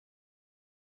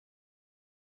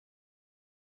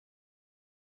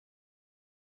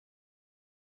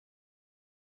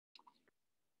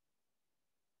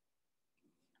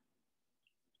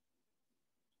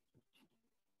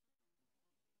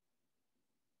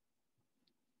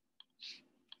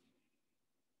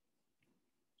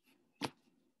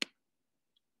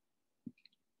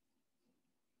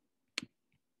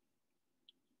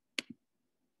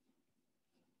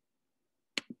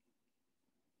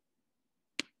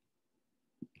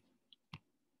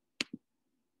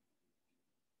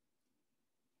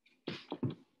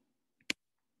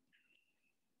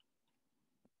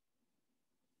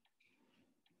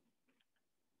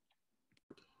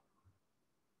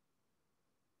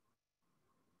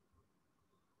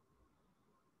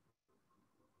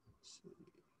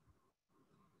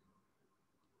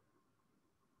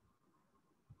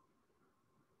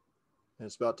And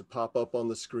it's about to pop up on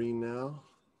the screen now.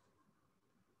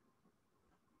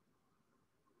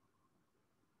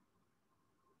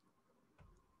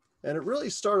 And it really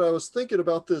started, I was thinking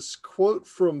about this quote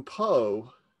from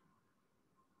Poe.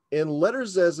 In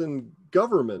letters as in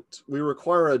government, we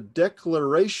require a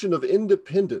declaration of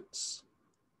independence.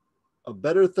 A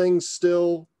better thing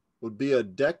still would be a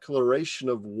declaration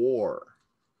of war.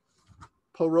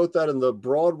 Poe wrote that in the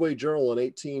Broadway Journal in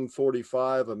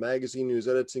 1845, a magazine he was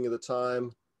editing at the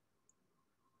time.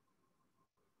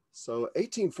 So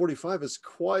 1845 is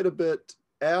quite a bit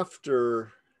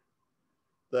after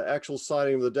the actual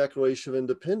signing of the Declaration of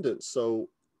Independence. So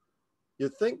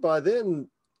you'd think by then,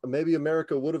 maybe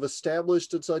America would have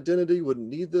established its identity, wouldn't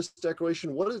need this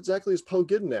declaration. What exactly is Poe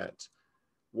getting at?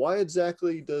 Why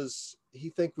exactly does he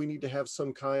think we need to have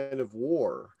some kind of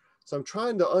war? So I'm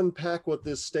trying to unpack what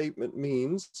this statement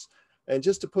means. And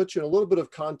just to put you in a little bit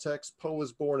of context, Poe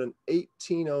was born in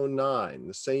 1809,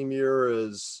 the same year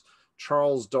as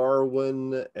Charles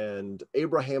Darwin and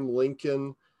Abraham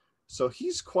Lincoln. So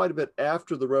he's quite a bit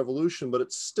after the revolution, but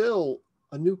it's still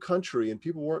a new country and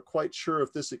people weren't quite sure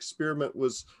if this experiment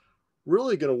was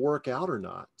really going to work out or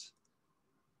not.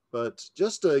 But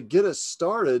just to get us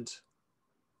started,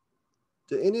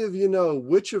 do any of you know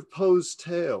which of Poe's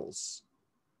tales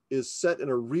is set in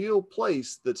a real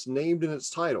place that's named in its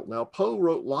title? Now, Poe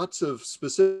wrote lots of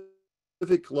specific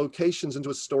locations into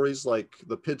his stories, like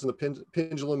The Pit and the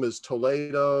Pendulum is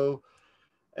Toledo,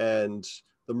 and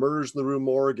The Murders in the Rue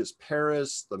Morgue is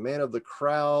Paris, The Man of the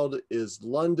Crowd is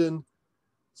London.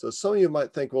 So some of you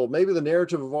might think, well, maybe the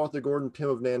narrative of Arthur Gordon Pym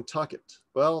of Nantucket.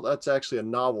 Well, that's actually a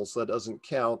novel, so that doesn't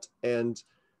count. And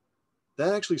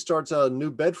that actually starts out in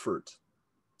New Bedford.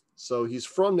 So he's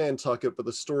from Nantucket, but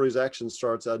the story's action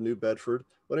starts out in New Bedford.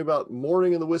 What about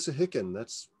Morning in the Wissahickon?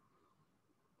 That's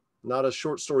not a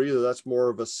short story either. That's more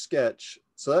of a sketch.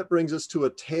 So that brings us to A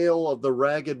Tale of the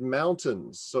Ragged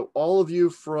Mountains. So all of you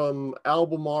from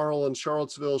Albemarle and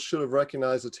Charlottesville should have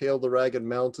recognized A Tale of the Ragged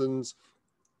Mountains.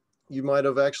 You might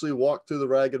have actually walked through the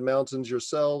Ragged Mountains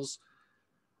yourselves.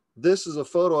 This is a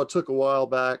photo I took a while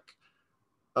back.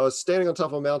 I was standing on top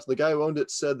of a mountain. The guy who owned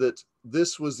it said that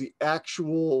this was the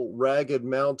actual Ragged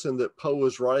Mountain that Poe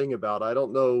was writing about. I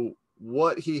don't know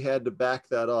what he had to back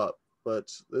that up,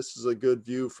 but this is a good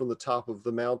view from the top of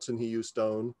the mountain he used to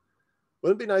own.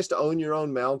 Wouldn't it be nice to own your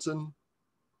own mountain?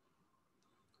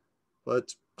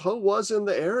 But Poe was in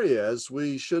the area. As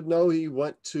we should know, he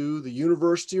went to the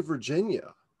University of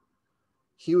Virginia.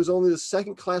 He was only the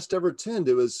second class to ever attend.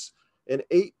 It was in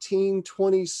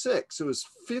 1826. It was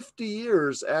 50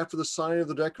 years after the signing of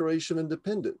the Declaration of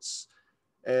Independence.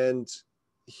 And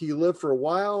he lived for a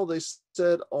while, they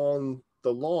said, on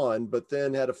the lawn, but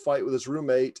then had a fight with his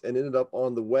roommate and ended up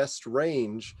on the West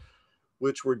Range,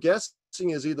 which we're guessing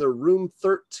is either room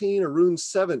 13 or room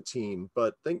 17.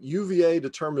 But I think UVA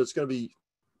determined it's going to be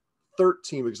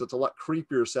 13 because it's a lot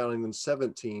creepier sounding than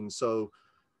 17. So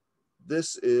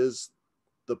this is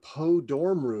the Poe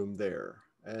dorm room there.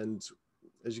 And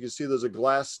as you can see, there's a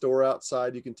glass door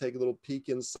outside. You can take a little peek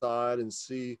inside and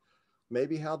see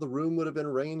maybe how the room would have been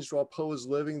arranged while Poe was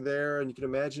living there. And you can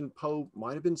imagine Poe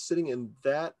might have been sitting in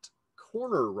that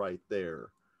corner right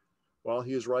there while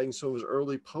he was writing some of his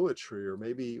early poetry or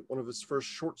maybe one of his first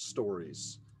short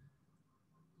stories.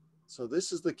 So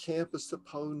this is the campus that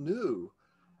Poe knew.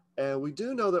 And we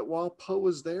do know that while Poe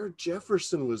was there,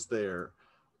 Jefferson was there.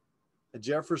 And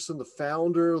Jefferson, the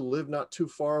founder, lived not too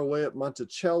far away at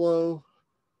Monticello.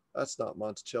 That's not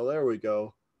Monticello, there we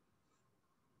go.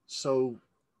 So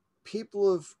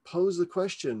people have posed the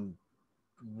question,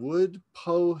 would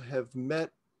Poe have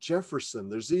met Jefferson?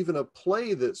 There's even a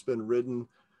play that's been written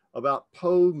about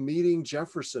Poe meeting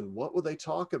Jefferson. What would they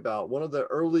talk about? One of the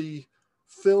early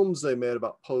films they made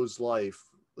about Poe's life,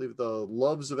 I believe The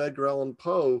Loves of Edgar Allan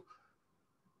Poe,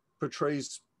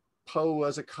 portrays Poe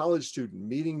as a college student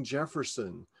meeting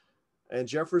Jefferson. And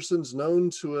Jefferson's known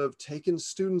to have taken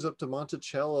students up to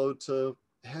Monticello to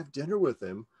have dinner with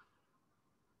him.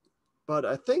 But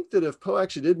I think that if Poe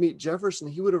actually did meet Jefferson,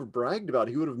 he would have bragged about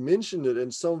it. He would have mentioned it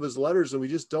in some of his letters, and we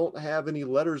just don't have any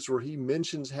letters where he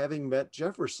mentions having met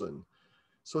Jefferson.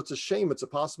 So it's a shame. It's a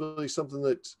possibility, something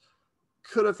that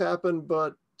could have happened,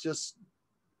 but just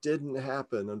didn't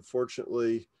happen,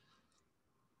 unfortunately.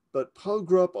 But Poe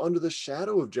grew up under the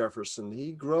shadow of Jefferson.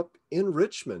 He grew up in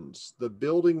Richmond. The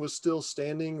building was still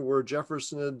standing where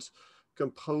Jefferson had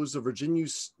composed the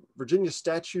Virginia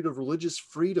Statute of Religious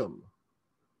Freedom,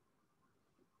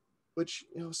 which,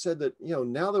 said that,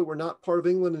 now that we're not part of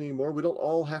England anymore, we don't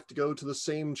all have to go to the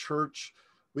same church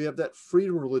We have that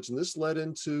freedom of religion. This led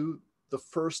into the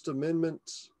First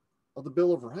Amendment of the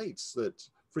Bill of Rights, that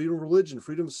freedom of religion,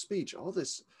 freedom of speech, all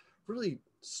this really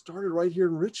started right here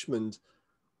in Richmond.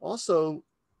 Also,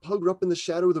 Poe grew up in the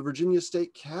shadow of the Virginia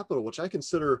State Capitol, which I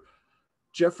consider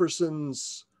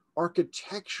Jefferson's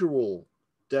architectural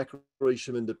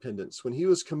Declaration of Independence. When he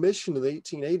was commissioned in the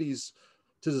 1880s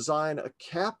to design a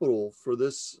capital for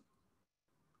this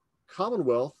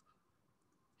Commonwealth,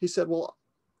 he said, well,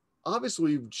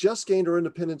 obviously we've just gained our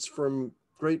independence from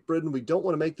Great Britain. We don't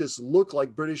want to make this look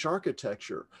like British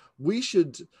architecture. We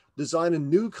should design a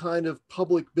new kind of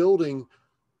public building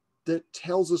that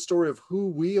tells the story of who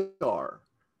we are.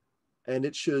 And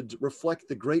it should reflect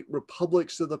the great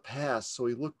republics of the past. So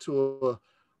he looked to a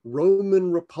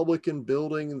Roman Republican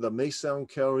building, the Maison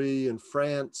Carrée in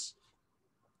France.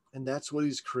 And that's what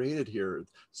he's created here,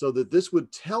 so that this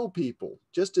would tell people,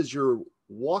 just as you're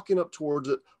walking up towards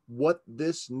it, what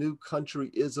this new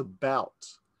country is about.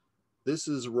 This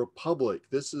is a republic.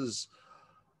 This is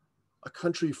a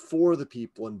country for the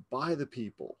people and by the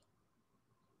people.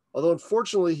 Although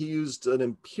unfortunately he used an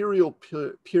imperial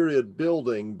period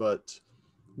building, but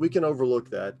we can overlook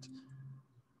that.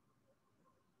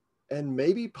 And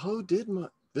maybe Poe did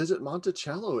visit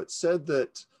Monticello. It's said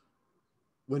that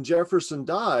when Jefferson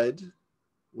died,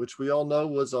 which we all know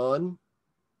was on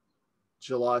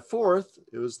July 4th,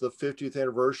 it was the 50th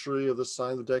anniversary of the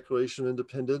signing of the Declaration of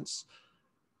Independence.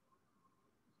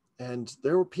 And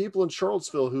there were people in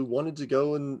Charlottesville who wanted to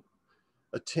go and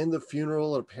attend the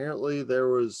funeral. And apparently there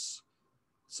was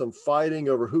some fighting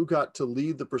over who got to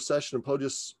lead the procession. And Poe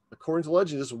just, according to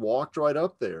legend, just walked right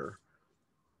up there.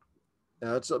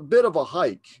 Now it's a bit of a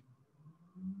hike,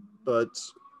 but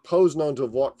Poe's known to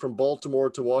have walked from Baltimore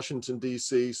to Washington,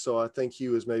 D.C., so I think he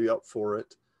was maybe up for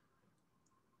it.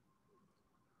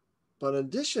 But in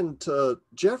addition to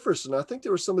Jefferson, I think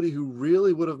there was somebody who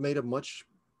really would have made a much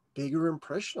bigger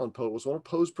impression on Poe. It was one of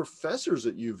Poe's professors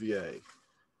at UVA,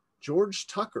 George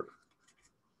Tucker.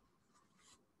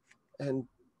 And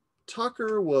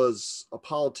Tucker was a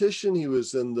politician. He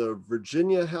was in the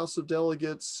Virginia House of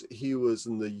Delegates. He was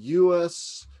in the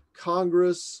U.S.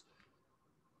 Congress.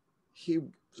 He was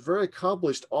a very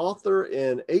accomplished author.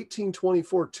 In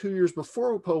 1824, 2 years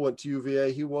before Poe went to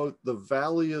UVA, he wrote The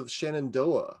Valley of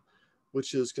Shenandoah,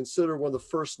 which is considered one of the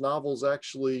first novels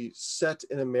actually set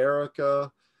in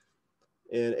America.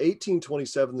 In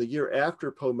 1827, the year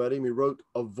after Poe met him, he wrote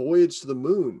A Voyage to the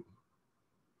Moon,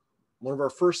 one of our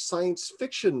first science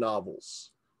fiction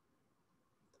novels.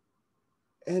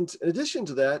 And in addition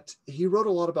to that, he wrote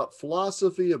a lot about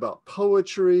philosophy, about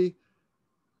poetry.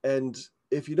 And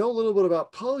if you know a little bit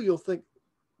about Poe, you'll think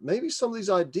maybe some of these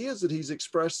ideas that he's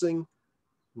expressing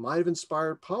might have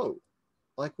inspired Poe.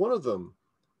 Like one of them,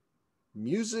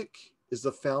 music is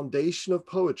the foundation of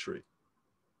poetry.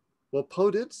 Well, Poe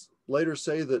did later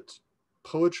say that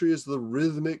poetry is the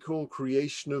rhythmical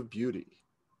creation of beauty.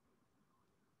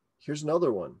 Here's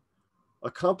another one.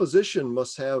 A composition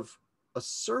must have a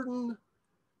certain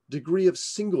degree of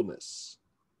singleness.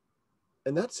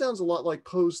 And that sounds a lot like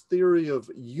Poe's theory of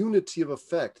unity of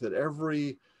effect, that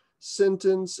every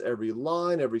sentence, every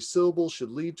line, every syllable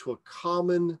should lead to a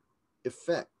common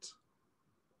effect.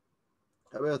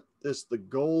 How about this? The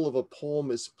goal of a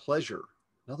poem is pleasure.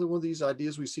 Another one of these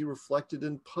ideas we see reflected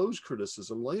in Poe's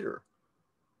criticism later.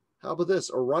 How about this?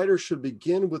 A writer should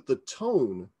begin with the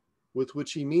tone with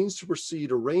which he means to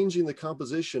proceed, arranging the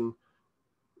composition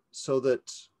so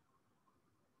that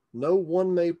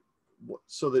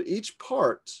so that each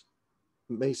part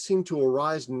may seem to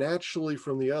arise naturally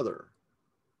from the other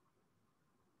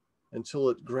until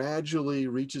it gradually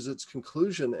reaches its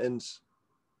conclusion. And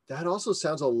that also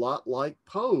sounds a lot like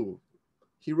Poe.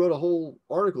 He wrote a whole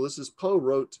article. This is Poe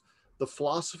wrote The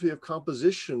Philosophy of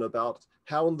Composition, about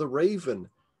how in The Raven,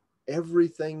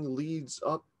 everything leads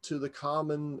up to the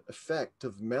common effect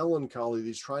of melancholy that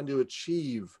he's trying to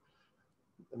achieve.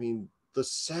 I mean, the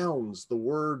sounds, the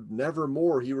word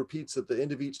nevermore, he repeats at the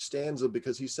end of each stanza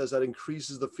because he says that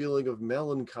increases the feeling of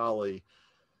melancholy.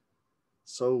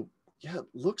 So yeah, it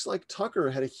looks like Tucker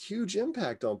had a huge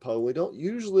impact on Poe. We don't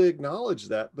usually acknowledge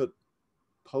that, but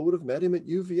Poe would have met him at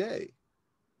UVA.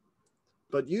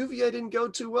 But UVA didn't go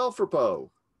too well for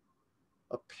Poe.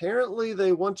 Apparently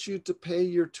they want you to pay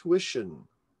your tuition.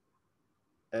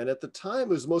 And at the time, it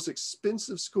was the most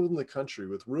expensive school in the country,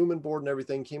 with room and board and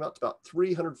everything. Came out to about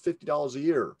 $350 a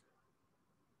year,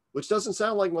 which doesn't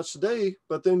sound like much today.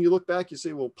 But then you look back, you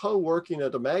say, well, Poe working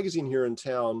at a magazine here in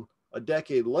town a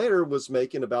decade later was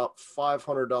making about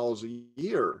 $500 a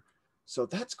year. So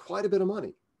that's quite a bit of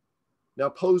money. Now,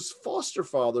 Poe's foster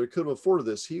father could have afforded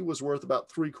this. He was worth about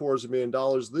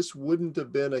 $750,000. This wouldn't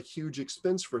have been a huge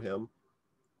expense for him.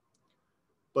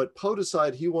 But Poe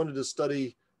decided he wanted to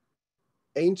study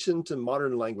ancient and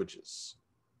modern languages.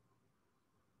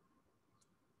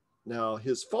 Now,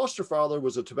 his foster father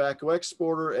was a tobacco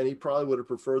exporter, and he probably would have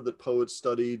preferred that Poe had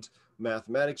studied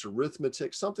mathematics,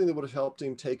 arithmetic, something that would have helped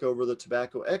him take over the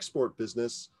tobacco export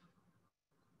business.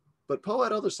 But Poe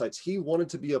had other sides. He wanted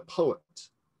to be a poet,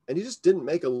 and he just didn't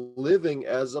make a living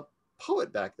as a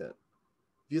poet back then.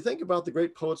 If you think about the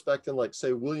great poets back then, like,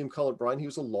 say, William Cullen Bryant, he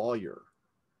was a lawyer.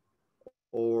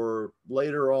 Or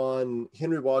later on,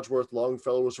 Henry Wadsworth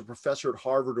Longfellow was a professor at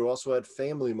Harvard who also had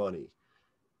family money.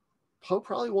 Poe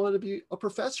probably wanted to be a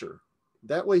professor.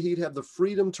 That way he'd have the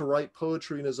freedom to write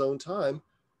poetry in his own time,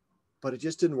 but it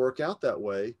just didn't work out that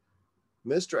way.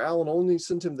 Mr. Allen only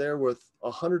sent him there with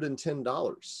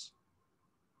 $110.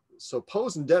 So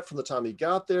Poe's in debt from the time he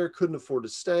got there, couldn't afford to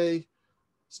stay,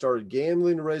 started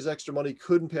gambling to raise extra money,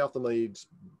 couldn't pay off the money he'd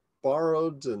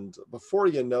borrowed, and before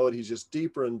you know it, he's just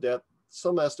deeper in debt.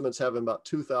 Some estimates have him about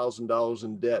 $2,000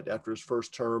 in debt after his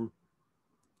first term.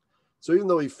 So even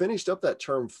though he finished up that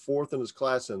term fourth in his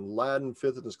class in Latin,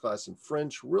 fifth in his class in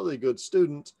French, really good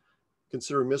student,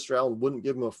 considering Mr. Allen wouldn't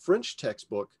give him a French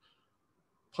textbook,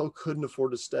 Poe couldn't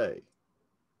afford to stay.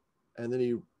 And then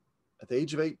he, at the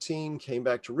age of 18, came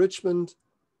back to Richmond,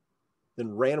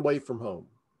 then ran away from home.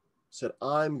 Said,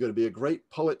 I'm going to be a great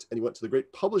poet. And he went to the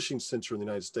great publishing center in the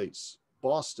United States,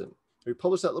 Boston. He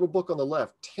published that little book on the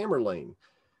left, Tamerlane,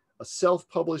 a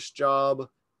self-published job,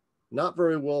 not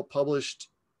very well published.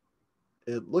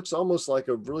 It looks almost like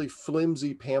a really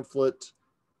flimsy pamphlet,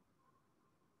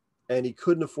 and he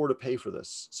couldn't afford to pay for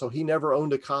this. So he never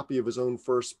owned a copy of his own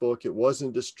first book. It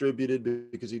wasn't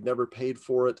distributed because he'd never paid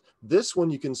for it. This one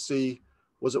you can see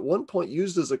was at one point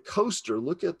used as a coaster.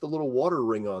 Look at the little water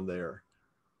ring on there.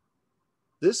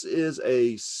 This is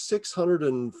a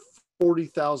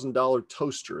 $640,000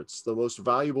 toaster. It's the most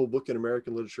valuable book in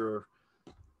American literature.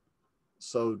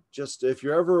 So just if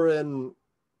you're ever in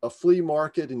a flea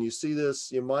market and you see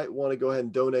this, you might want to go ahead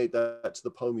and donate that to the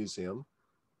Poe Museum.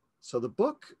 So the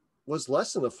book was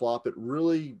less than a flop. It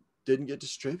really didn't get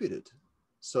distributed.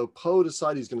 So Poe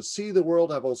decided he's going to see the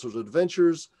world, have all sorts of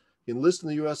adventures. He enlisted in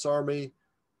the U.S. Army,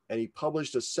 and he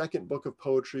published a second book of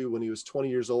poetry when he was 20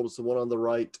 years old. It's the one on the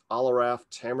right, Alaraf,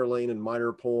 Tamerlane, and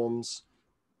Minor Poems.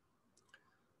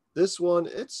 This one,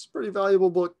 it's a pretty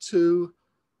valuable book too.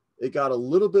 It got a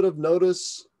little bit of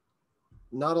notice,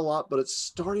 not a lot, but it's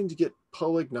starting to get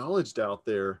Poe acknowledged out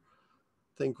there.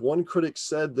 I think one critic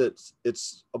said that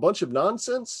it's a bunch of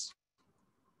nonsense,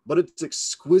 but it's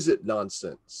exquisite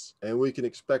nonsense. And we can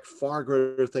expect far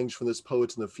greater things from this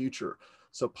poet in the future.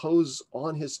 So Poe's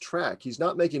on his track. He's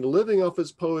not making a living off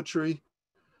his poetry,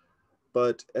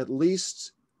 but at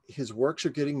least his works are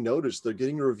getting noticed. They're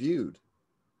getting reviewed.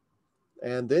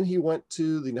 And then he went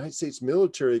to the United States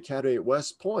Military Academy at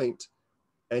West Point,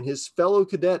 and his fellow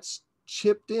cadets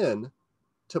chipped in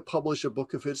to publish a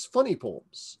book of his funny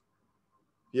poems.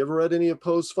 You ever read any of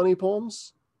Poe's funny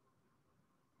poems?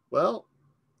 Well,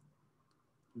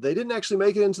 they didn't actually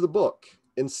make it into the book.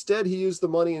 Instead, he used the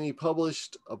money and he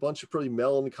published a bunch of pretty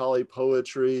melancholy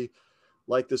poetry,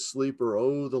 like The Sleeper.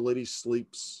 Oh, the lady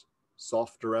sleeps,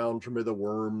 soft around her may the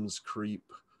worms creep.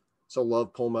 It's a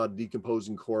love poem about a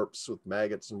decomposing corpse with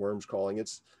maggots and worms crawling.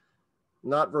 It's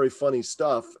not very funny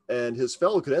stuff. And his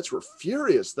fellow cadets were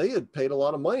furious. They had paid a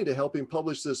lot of money to help him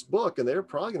publish this book, and they were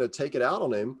probably going to take it out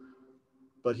on him.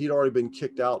 But he'd already been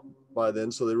kicked out by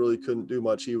then, so they really couldn't do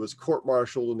much. He was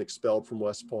court-martialed and expelled from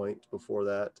West Point before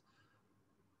that.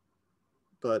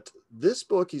 But this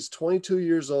book, he's 22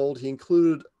 years old. He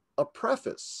included a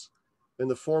preface in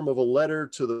the form of a letter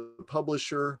to the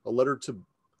publisher, a letter to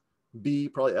B,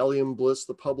 probably Eliam Bliss,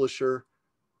 the publisher.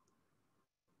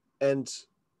 And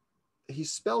he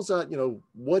spells out,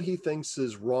 what he thinks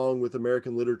is wrong with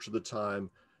American literature at the time,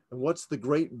 and what's the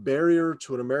great barrier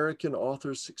to an American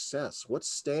author's success? What's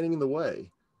standing in the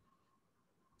way?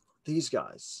 These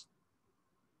guys,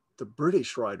 the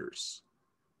British writers.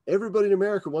 Everybody in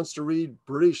America wants to read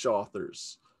British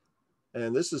authors.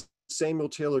 And this is Samuel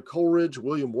Taylor Coleridge,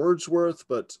 William Wordsworth,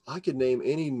 but I could name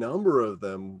any number of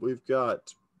them. We've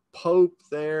got Pope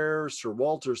there, Sir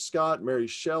Walter Scott, Mary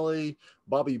Shelley,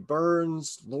 Bobby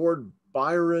Burns, Lord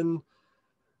Byron.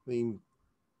 I mean,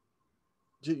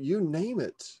 you name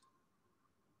it.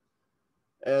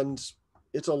 And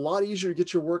it's a lot easier to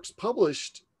get your works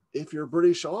published if you're a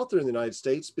British author in the United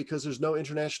States because there's no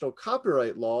international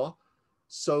copyright law.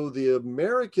 So the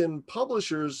American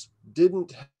publishers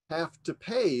didn't have to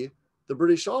pay the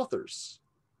British authors.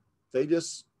 They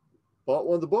just bought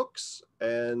one of the books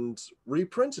and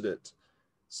reprinted it.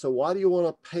 So why do you want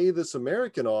to pay this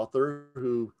American author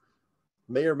who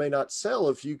may or may not sell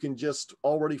if you can just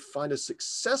already find a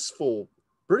successful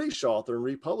British author and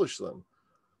republish them?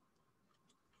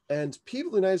 And people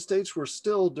in the United States were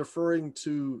still deferring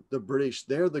to the British.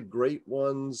 They're the great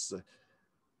ones,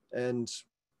 and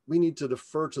we need to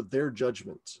defer to their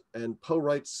judgment. And Poe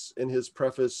writes in his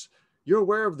preface, "You're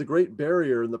aware of the great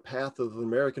barrier in the path of an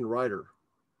American writer.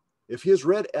 If he has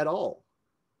read at all,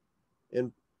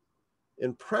 in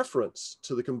preference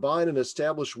to the combined and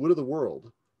established wit of the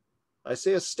world, I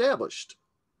say established,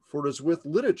 for it is with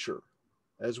literature,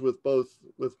 as with both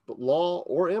with law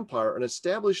or empire, an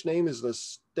established name is an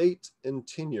estate in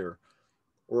tenure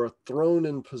or a throne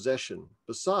in possession.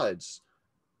 Besides,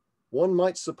 one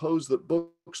might suppose that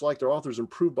books like their authors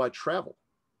improve by travel.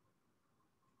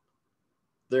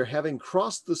 Their having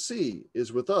crossed the sea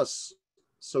is with us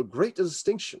so great a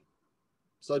distinction.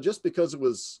 So just because it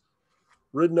was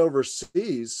written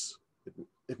overseas,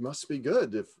 it must be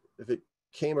good if it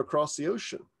came across the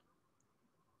ocean.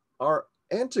 Our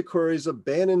antiquaries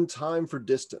abandon time for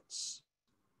distance.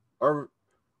 Our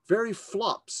very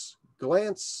flops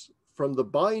glance from the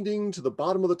binding to the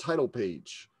bottom of the title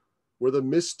page, where the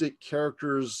mystic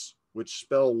characters which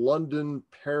spell London,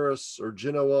 Paris, or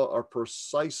Genoa are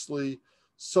precisely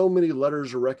so many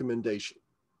letters of recommendation."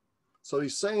 So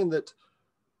he's saying that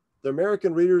the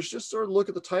American readers just sort of look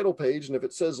at the title page, and if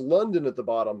it says London at the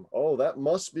bottom, oh, that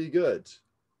must be good.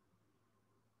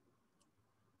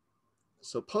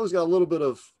 So Poe's got a little bit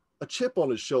of a chip on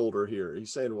his shoulder here.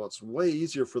 He's saying, well, it's way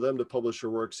easier for them to publish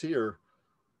their works here.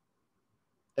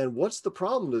 And what's the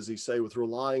problem, does he say, with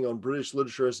relying on British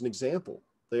literature as an example?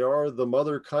 They are the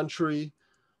mother country,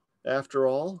 after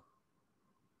all.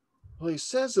 Well, he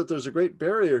says that there's a great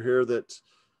barrier here, that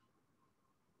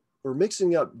we're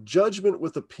mixing up judgment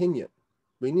with opinion.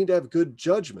 We need to have good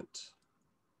judgment.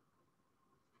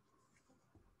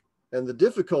 And the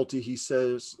difficulty, he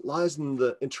says, lies in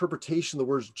the interpretation of the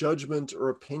words judgment or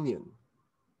opinion.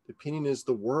 Opinion is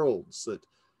the world's,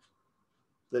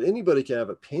 that anybody can have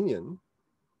opinion.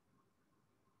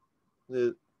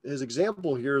 His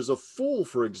example here is a fool,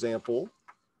 for example,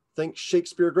 thinks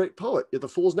Shakespeare a great poet, yet the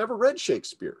fool's never read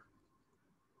Shakespeare.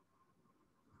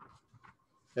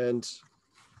 And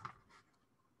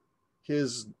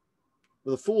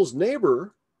the fool's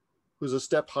neighbor, who's a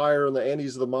step higher in the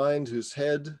Andes of the mind, whose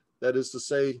head, that is to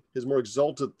say, his more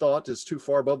exalted thought, is too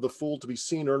far above the fool to be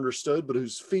seen or understood, but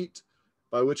whose feet,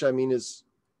 by which I mean his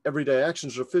everyday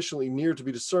actions, are sufficiently near to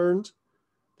be discerned,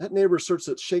 that neighbor asserts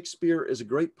that Shakespeare is a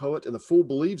great poet, and the fool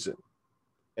believes him,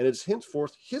 and it's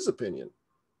henceforth his opinion.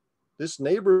 This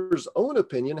neighbor's own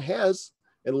opinion has,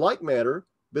 in like manner,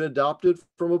 been adopted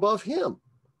from above him,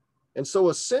 and so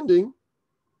ascending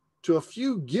to a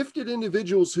few gifted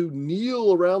individuals who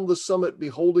kneel around the summit,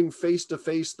 beholding face to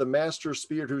face the master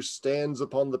spirit who stands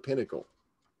upon the pinnacle.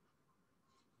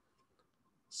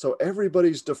 So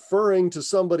everybody's deferring to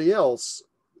somebody else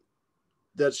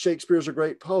that Shakespeare's a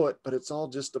great poet, but it's all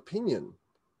just opinion.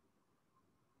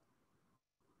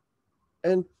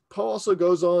 And Poe also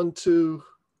goes on to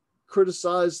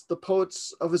criticize the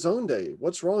poets of his own day.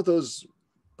 What's wrong with those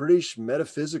British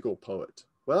metaphysical poets?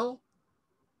 Well,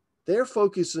 they're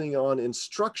focusing on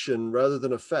instruction rather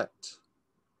than effect.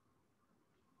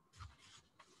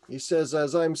 He says,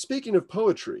 as I'm speaking of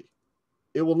poetry,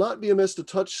 it will not be amiss to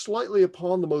touch slightly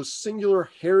upon the most singular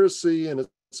heresy in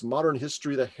its modern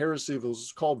history, the heresy of what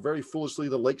was called very foolishly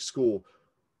the Lake School.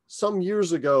 Some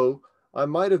years ago, I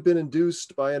might have been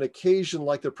induced by an occasion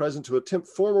like the present to attempt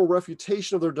formal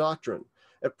refutation of their doctrine.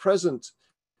 At present,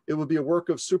 it would be a work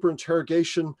of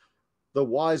superinterrogation. The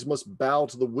wise must bow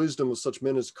to the wisdom of such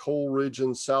men as Coleridge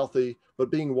and Southey, but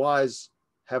being wise,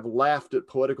 have laughed at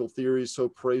poetical theories so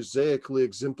prosaically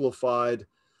exemplified.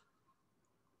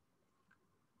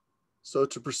 So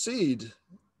to proceed,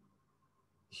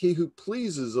 he who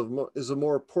pleases is of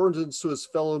more importance to his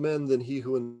fellow men than he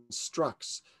who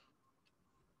instructs.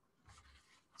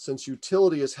 Since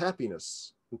utility is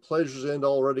happiness and pleasure's end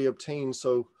already obtained.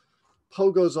 So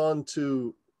Poe goes on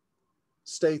to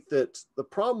state that the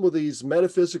problem with these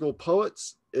metaphysical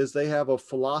poets is they have a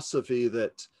philosophy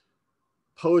that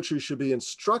poetry should be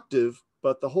instructive,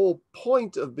 but the whole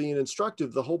point of being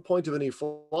instructive, the whole point of any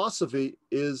philosophy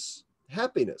is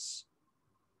happiness.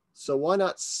 So why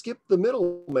not skip the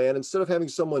middleman? Instead of having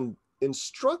someone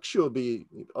instruct you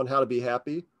on how to be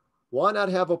happy, why not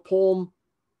have a poem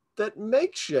that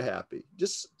makes you happy?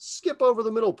 Just skip over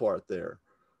the middle part there.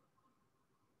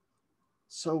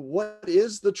 So what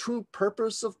is the true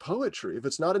purpose of poetry if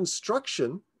it's not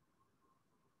instruction?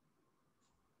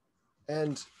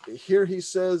 And here he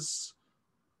says,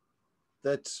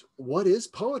 that what is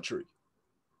poetry?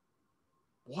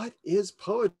 What is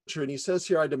poetry? And he says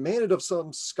here, I demanded of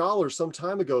some scholar some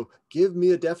time ago, give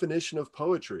me a definition of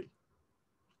poetry.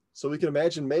 So we can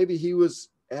imagine maybe he was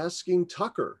asking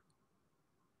Tucker,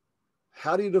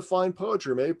 how do you define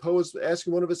poetry? Maybe Poe was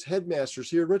asking one of his headmasters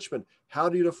here in Richmond, how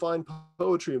do you define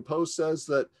poetry? And Poe says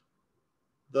that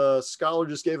the scholar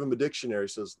just gave him a dictionary,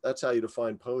 says, that's how you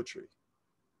define poetry.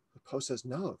 But Poe says,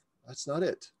 no, that's not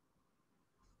it.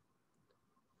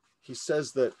 He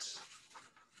says that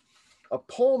a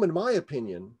poem, in my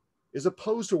opinion, is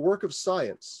opposed to a work of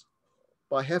science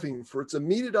by having for its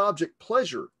immediate object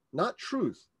pleasure, not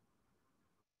truth.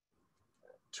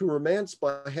 To romance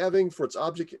by having for its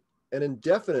object an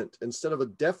indefinite instead of a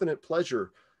definite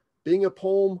pleasure, being a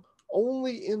poem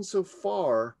only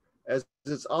insofar as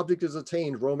its object is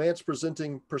attained, romance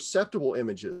presenting perceptible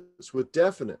images with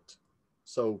definite.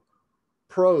 So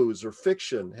prose or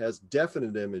fiction has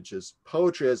definite images.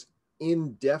 Poetry has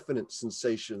indefinite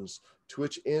sensations, to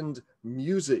which end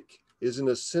music is an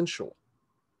essential.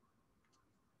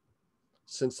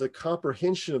 Since the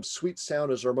comprehension of sweet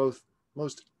sound is our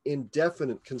most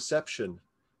indefinite conception,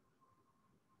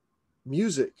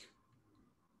 music,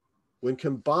 when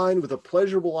combined with a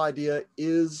pleasurable idea,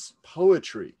 is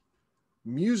poetry.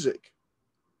 Music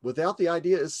without the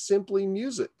idea is simply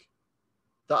music.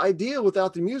 The idea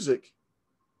without the music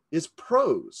is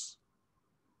prose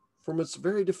from its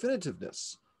very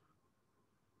definitiveness.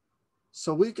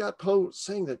 So we've got Poe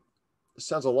saying that it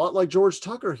sounds a lot like George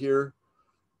Tucker here,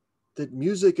 that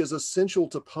music is essential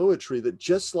to poetry, that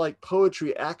just like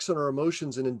poetry acts on our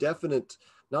emotions in indefinite,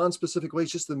 non-specific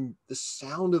ways, just the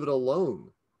sound of it alone,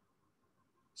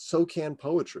 so can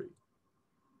poetry.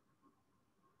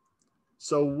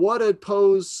 So what did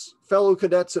Poe's fellow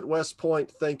cadets at West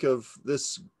Point think of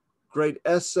this great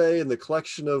essay and the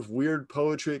collection of weird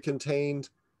poetry it contained?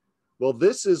 Well,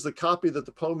 this is the copy that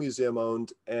the Poe Museum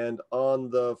owned, and on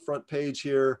the front page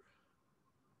here,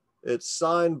 it's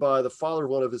signed by the father of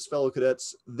one of his fellow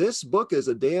cadets. This book is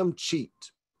a damn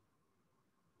cheat.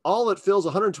 All it fills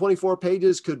 124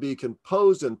 pages could be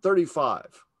composed in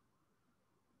 35.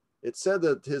 It said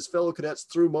that his fellow cadets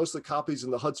threw most of the copies in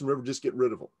the Hudson River, just get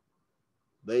rid of them.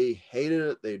 They hated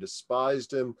it, they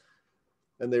despised him,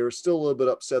 and they were still a little bit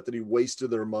upset that he wasted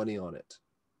their money on it.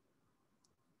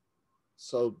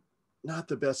 So not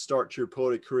the best start to your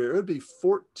poetic career. It would be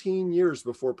 14 years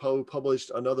before Poe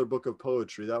published another book of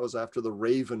poetry. That was after The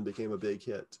Raven became a big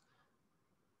hit.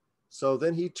 So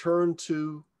then he turned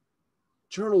to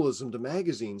journalism, to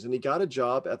magazines, and he got a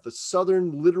job at the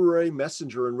Southern Literary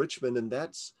Messenger in Richmond, and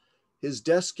that's his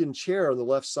desk and chair on the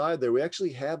left side there. We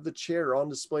actually have the chair on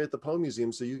display at the Poe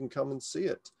Museum, so you can come and see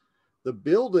it. The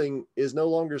building is no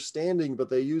longer standing, but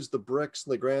they used the bricks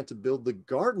and the granite to build the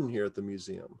garden here at the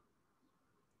museum.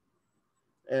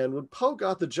 And when Poe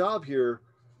got the job here,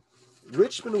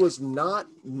 Richmond was not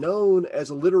known as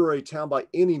a literary town by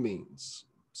any means.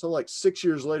 So like 6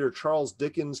 years later, Charles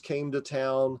Dickens came to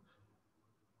town,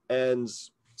 and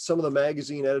some of the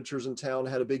magazine editors in town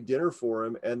had a big dinner for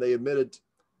him, and they admitted,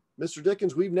 Mr.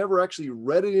 Dickens, we've never actually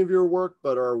read any of your work,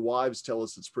 but our wives tell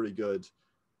us it's pretty good.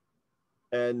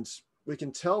 And we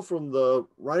can tell from the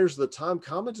writers of the time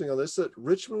commenting on this that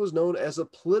Richmond was known as a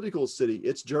political city.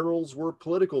 Its journals were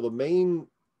political. The main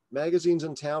magazines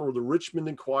in town were the Richmond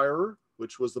Inquirer,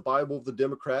 which was the Bible of the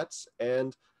Democrats,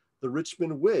 and the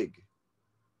Richmond Whig.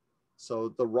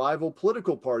 So the rival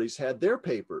political parties had their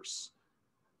papers.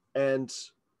 And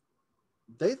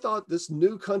they thought this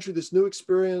new country, this new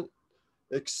experiment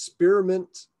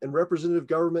in representative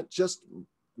government just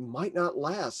might not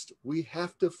last. We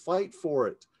have to fight for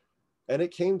it. And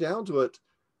it came down to it.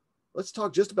 Let's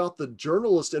talk just about the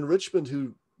journalist in Richmond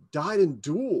who died in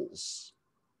duels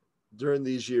during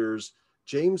these years.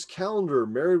 James Callender,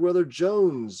 Meriwether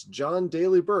Jones, John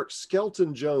Daly Burke,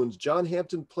 Skelton Jones, John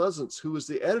Hampton Pleasance, who was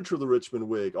the editor of the Richmond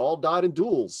Whig, all died in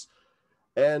duels.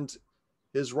 And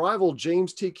his rival,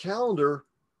 James T. Callender,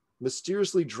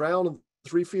 mysteriously drowned in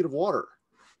 3 feet of water.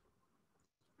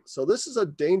 So this is a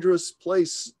dangerous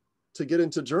place to get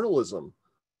into journalism.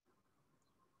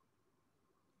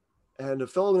 And a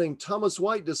fellow named Thomas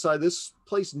White decided this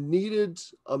place needed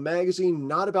a magazine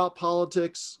not about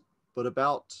politics, but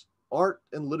about art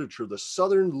and literature, the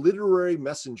Southern Literary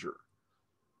Messenger,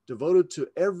 devoted to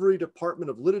every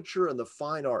department of literature and the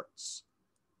fine arts.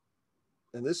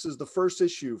 And this is the first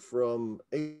issue from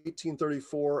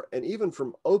 1834. And even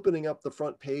from opening up the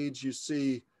front page, you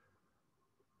see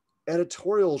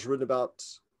editorials written about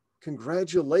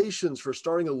congratulations for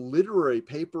starting a literary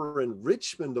paper in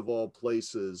Richmond, of all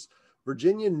places.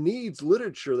 Virginia needs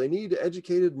literature. They need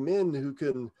educated men who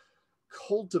can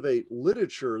cultivate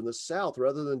literature in the South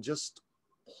rather than just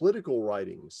political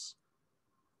writings.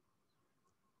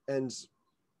 And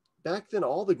back then,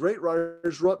 all the great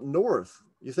writers were up north.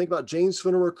 You think about James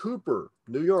Fenimore Cooper,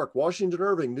 New York, Washington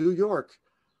Irving, New York.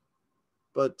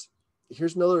 But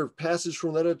here's another passage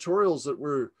from the editorials that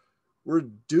we're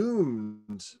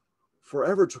doomed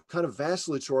forever to kind of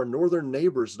vassalage to our northern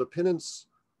neighbors, dependence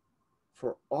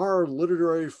for our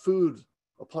literary food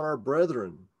upon our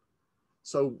brethren.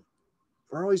 So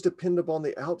we're always dependent upon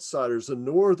the outsiders, the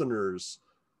northerners.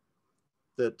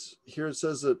 That here it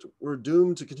says that we're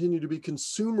doomed to continue to be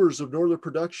consumers of northern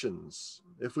productions.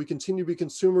 If we continue to be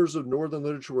consumers of northern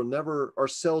literature, we'll never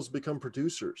ourselves become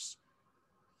producers.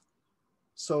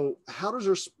 So how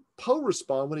does Poe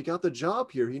respond when he got the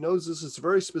job here? He knows this is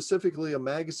very specifically a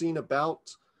magazine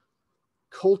about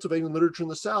cultivating literature in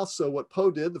the South. So what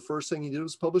Poe did, the first thing he did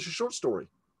was publish a short story.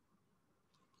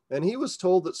 And he was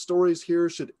told that stories here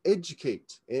should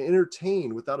educate and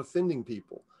entertain without offending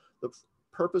people. The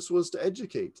purpose was to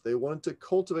educate. They wanted to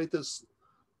cultivate this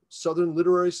Southern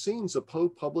literary scene. So Poe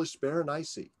published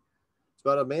Berenice. It's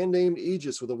about a man named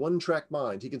Aegis with a one-track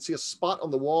mind. He can see a spot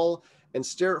on the wall and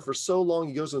stare at it for so long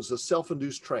he goes into a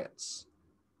self-induced trance.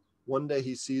 One day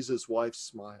he sees his wife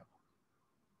smile.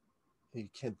 He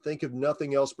can think of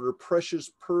nothing else but her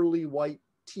precious pearly white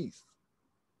teeth.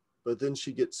 But then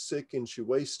she gets sick and she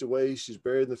wastes away. She's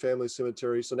buried in the family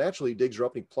cemetery. So naturally he digs her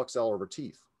up and he plucks out all of her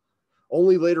teeth.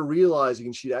 Only later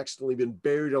realizing she'd accidentally been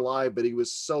buried alive, but he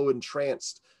was so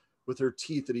entranced with her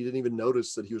teeth that he didn't even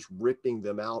notice that he was ripping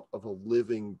them out of a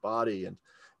living body. And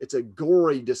it's a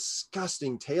gory,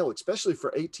 disgusting tale, especially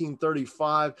for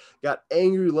 1835. Got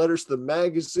angry letters to the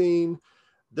magazine.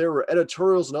 There were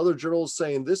editorials and other journals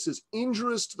saying this is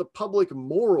injurious to the public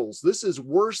morals. This is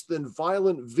worse than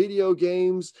violent video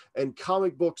games and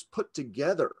comic books put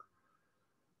together.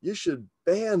 You should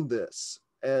ban this.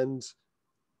 And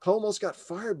Poe almost got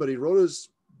fired, but he wrote his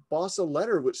boss a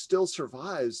letter which still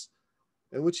survives,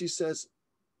 in which he says,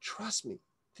 trust me,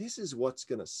 this is what's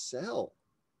going to sell.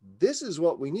 This is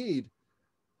what we need.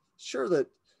 Sure that,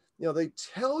 they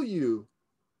tell you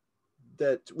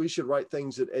that we should write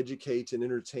things that educate and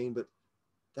entertain, but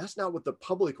that's not what the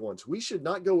public wants. We should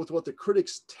not go with what the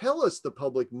critics tell us the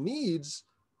public needs,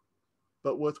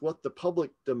 but with what the public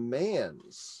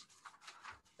demands.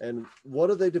 And what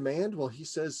do they demand? Well, he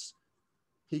says,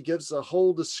 he gives a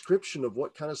whole description of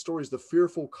what kind of stories: the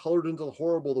fearful colored into the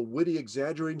horrible, the witty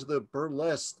exaggerating to the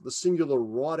burlesque, the singular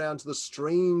raw down to the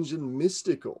strange and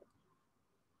mystical.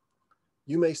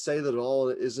 You may say that it all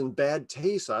is in bad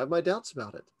taste. I have my doubts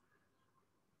about it.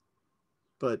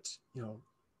 But,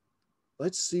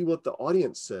 let's see what the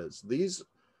audience says.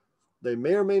 They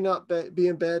may or may not be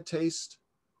in bad taste,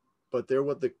 but they're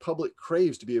what the public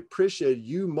craves to be appreciated.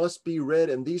 You must be read,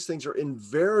 and these things are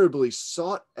invariably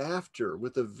sought after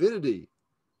with avidity.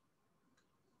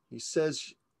 He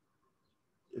says,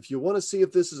 if you want to see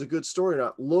if this is a good story or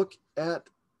not, look at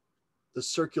the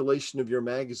circulation of your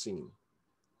magazine.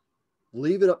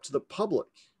 Leave it up to the public.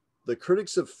 The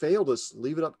critics have failed us.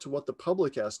 Leave it up to what the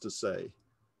public has to say.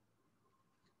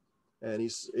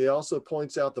 And he also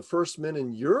points out the first men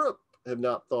in Europe have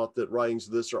not thought that writings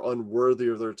of this are unworthy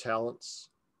of their talents.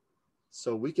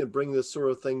 So we can bring this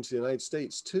sort of thing to the United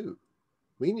States too.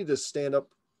 We need to stand up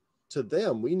to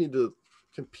them. We need to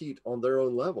compete on their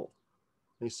own level.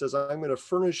 And he says, I'm going to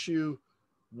furnish you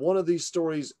one of these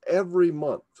stories every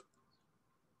month.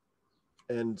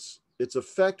 And its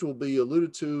effect will be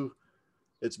alluded to.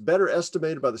 It's better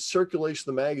estimated by the circulation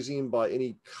of the magazine by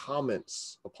any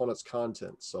comments upon its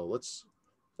content. So let's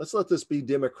let this be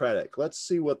democratic. Let's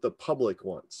see what the public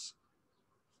wants.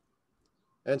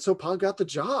 And so Poe got the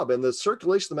job, and the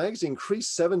circulation of the magazine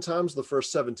increased 7 times the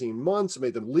first 17 months. It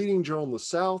made the leading journal in the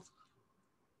South,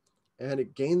 and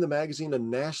it gained the magazine a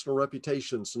national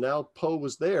reputation. So now Poe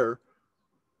was there.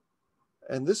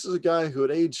 And this is a guy who at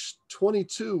age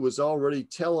 22 was already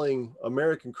telling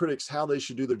American critics how they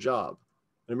should do their job,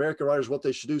 and American writers what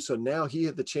they should do. So now he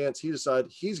had the chance. He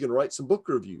decided he's going to write some book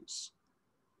reviews.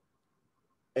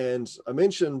 And I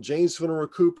mentioned James Fenimore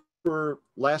Cooper,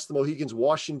 Last of the Mohicans,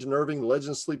 Washington Irving, The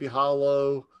Legend of Sleepy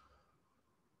Hollow.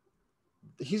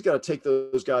 He's got to take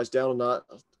those guys down a notch.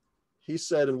 He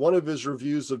said in one of his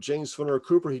reviews of James Fenimore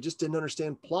Cooper, he just didn't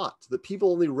understand plot. That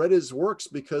people only read his works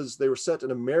because they were set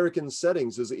in American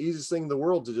settings. It was the easiest thing in the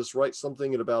world to just write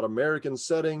something about American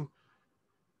setting.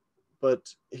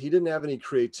 But he didn't have any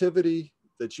creativity,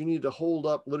 that you need to hold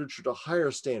up literature to a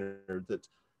higher standard, that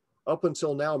up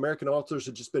until now, American authors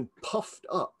had just been puffed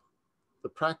up. The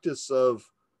practice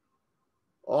of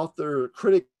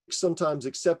critics sometimes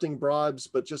accepting bribes,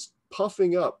 but just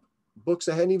puffing up books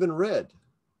they hadn't even read.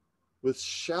 with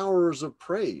showers of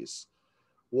praise.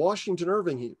 Washington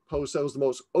Irving, Poe said, was the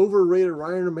most overrated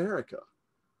writer in America.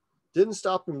 Didn't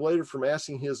stop him later from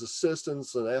asking his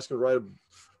assistants and asking to write a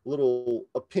little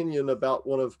opinion about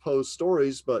one of Poe's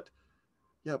stories. But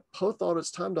yeah, Poe thought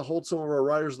it's time to hold some of our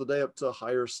writers of the day up to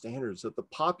higher standards, that the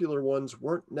popular ones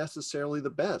weren't necessarily the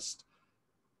best.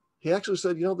 He actually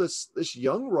said, you know, this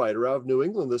young writer out of New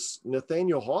England, this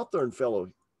Nathaniel Hawthorne fellow,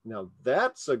 now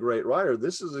that's a great writer.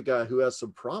 This is a guy who has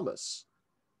some promise,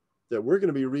 that we're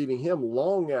going to be reading him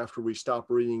long after we stop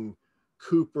reading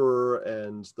Cooper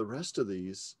and the rest of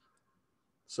these.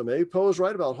 So maybe Poe is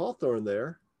right about Hawthorne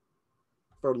there.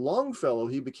 For Longfellow,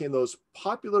 he became the most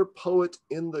popular poet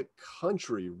in the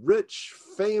country, rich,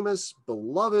 famous,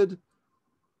 beloved.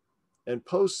 And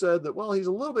Poe said that, well, he's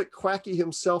a little bit quacky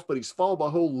himself, but he's followed by a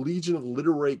whole legion of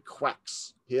literary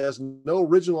quacks. He has no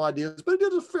original ideas, but he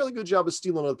did a fairly good job of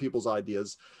stealing other people's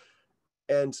ideas.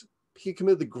 And he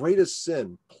committed the greatest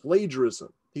sin,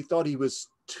 plagiarism. He thought he was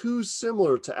too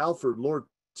similar to Alfred, Lord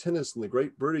Tennyson, the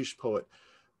great British poet,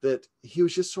 that he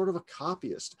was just sort of a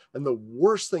copyist. And the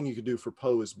worst thing you could do for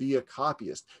Poe is be a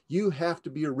copyist. You have to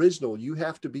be original. You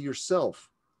have to be yourself.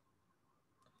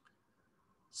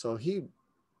 So he,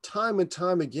 time and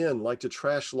time again, liked to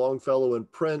trash Longfellow in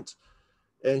print.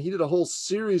 And he did a whole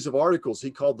series of articles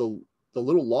he called the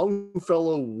Little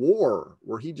Longfellow War,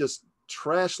 where he just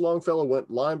trashed Longfellow, went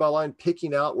line by line,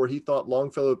 picking out where he thought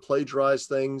Longfellow had plagiarized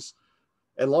things.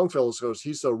 And Longfellow goes,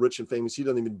 he's so rich and famous, he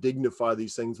doesn't even dignify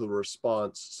these things with a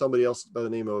response. Somebody else by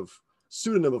the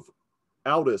pseudonym of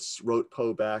Aldous wrote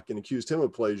Poe back and accused him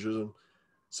of plagiarism.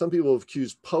 Some people have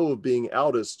accused Poe of being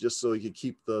Aldous just so he could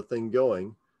keep the thing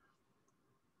going.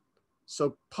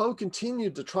 So Poe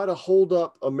continued to try to hold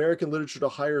up American literature to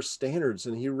higher standards.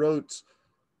 And he wrote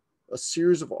a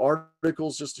series of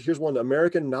articles, here's one,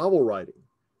 American Novel Writing,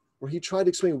 where he tried to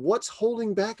explain what's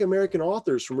holding back American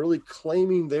authors from really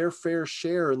claiming their fair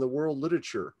share in the world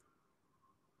literature.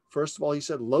 First of all, he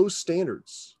said low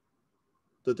standards,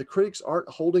 that the critics aren't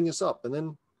holding us up. And then,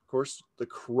 of course, the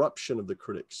corruption of the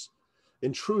critics.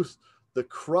 In truth, the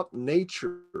corrupt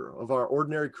nature of our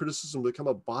ordinary criticism become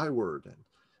a byword and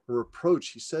a reproach.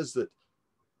 He says that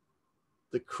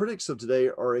the critics of today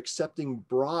are accepting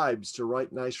bribes to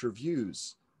write nice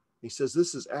reviews. He says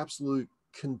this is absolutely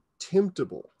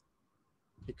contemptible.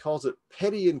 He calls it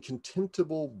petty and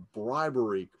contemptible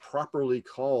bribery, properly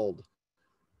called.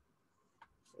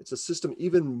 It's a system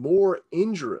even more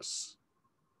injurious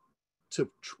to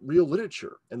real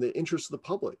literature and the interests of the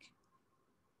public.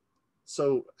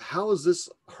 So how is this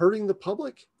hurting the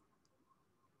public?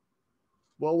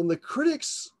 Well, when the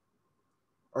critics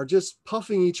are just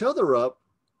puffing each other up,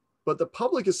 but the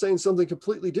public is saying something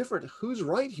completely different, who's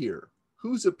right here?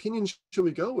 Whose opinion should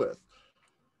we go with?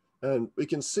 And we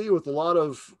can see with a lot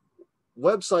of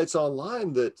websites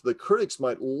online that the critics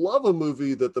might love a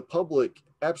movie that the public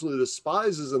absolutely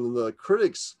despises, and the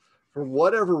critics, for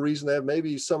whatever reason, they have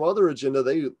maybe some other agenda,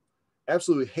 they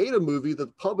absolutely hate a movie that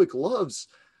the public loves.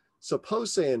 So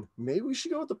Poe's saying, maybe we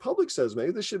should go with the public says.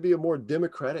 Maybe this should be a more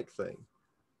democratic thing.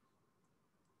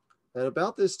 And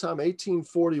about this time,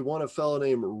 1841, a fellow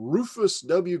named Rufus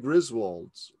W.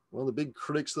 Griswold, one of the big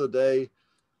critics of the day,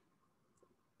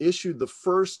 issued the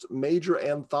first major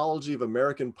anthology of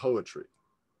American poetry.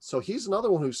 So he's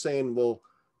another one who's saying, well,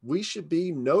 we should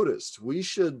be noticed. We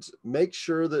should make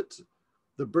sure that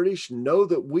the British know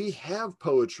that we have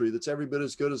poetry that's every bit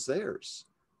as good as theirs.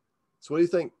 So what do you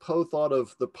think Poe thought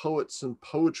of the poets and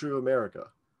poetry of America?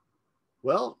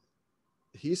 Well,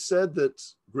 he said that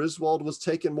Griswold was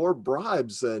taking more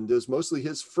bribes, and it was mostly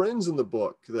his friends in the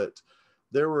book, that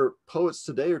there were poets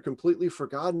today who are completely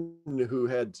forgotten who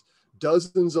had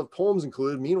dozens of poems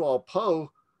included. Meanwhile,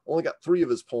 Poe only got 3 of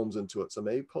his poems into it. So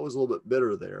maybe Poe is a little bit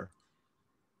bitter there.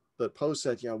 But Poe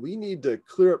said, yeah, we need to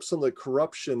clear up some of the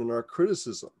corruption in our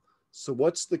criticism. So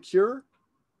what's the cure?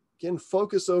 Again,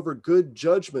 focus over good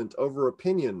judgment over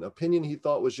opinion. Opinion he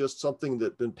thought was just something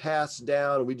that had been passed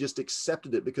down and we just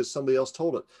accepted it because somebody else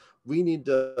told it. We need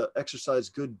to exercise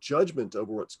good judgment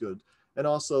over what's good. And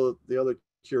also the other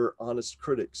cure, honest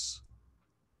critics.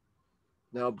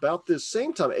 Now, about this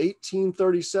same time,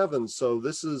 1837, so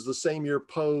this is the same year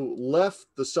Poe left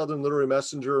the Southern Literary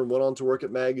Messenger and went on to work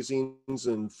at magazines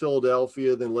in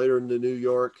Philadelphia, then later into New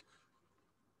York.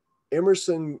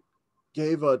 Emerson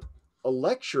gave a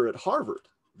lecture at Harvard,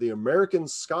 The American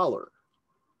Scholar,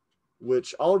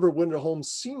 which Oliver Wendell Holmes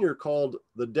Sr. called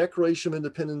The Declaration of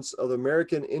Independence of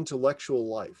American Intellectual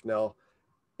Life. Now,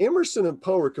 Emerson and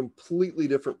Poe are completely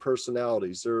different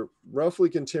personalities. They're roughly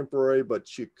contemporary,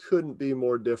 but you couldn't be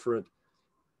more different.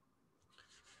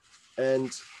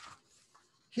 And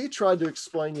he tried to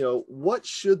explain, what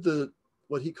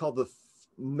he called the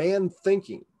man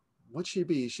thinking, what should he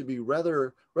be? He should be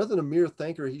rather than a mere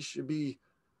thinker, he should be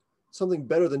something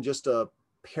better than just a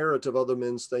parrot of other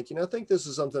men's thinking. I think this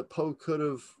is something that Poe could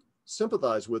have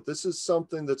sympathized with. This is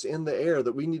something that's in the air,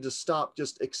 that we need to stop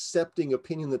just accepting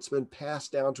opinion that's been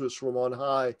passed down to us from on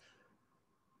high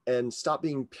and stop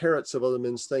being parrots of other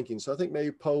men's thinking. So I think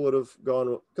maybe Poe would have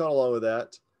gone along with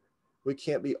that. We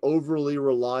can't be overly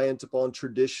reliant upon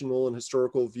traditional and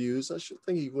historical views. I should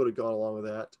think he would have gone along with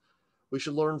that. We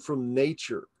should learn from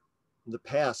nature in the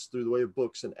past through the way of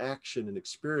books and action and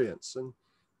experience. And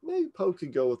maybe Poe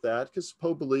could go with that, because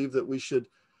Poe believed that we should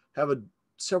have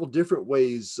several different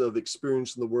ways of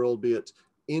experiencing the world, be it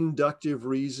inductive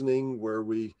reasoning, where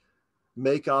we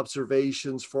make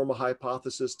observations, form a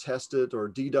hypothesis, test it, or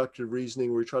deductive reasoning,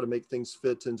 where we try to make things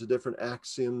fit into different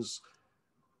axioms.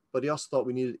 But he also thought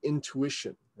we needed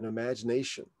intuition and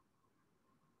imagination.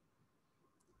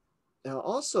 Now,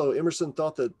 also, Emerson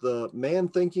thought that the man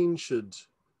thinking should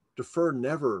defer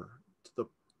never to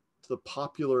the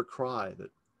popular cry.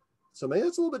 So maybe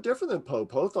it's a little bit different than Poe.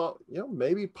 Poe thought,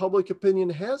 maybe public opinion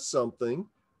has something.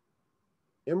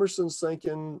 Emerson's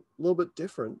thinking a little bit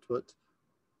different, but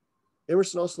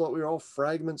Emerson also thought we were all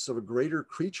fragments of a greater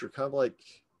creature, kind of like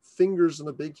fingers in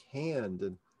a big hand.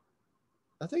 And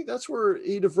I think that's where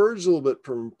he diverged a little bit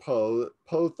from Poe.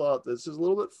 Poe thought this is a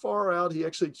little bit far out. He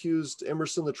actually accused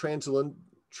Emerson, the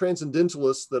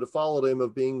transcendentalist that followed him,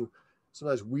 of being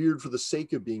sometimes weird for the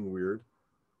sake of being weird.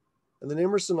 And then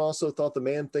Emerson also thought the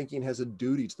man thinking has a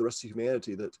duty to the rest of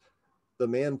humanity, that the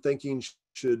man thinking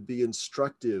should be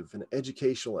instructive and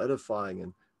educational, edifying.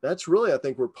 And that's really, I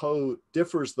think, where Poe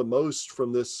differs the most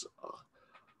from this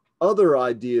other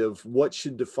idea of what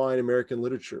should define American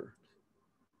literature.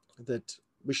 That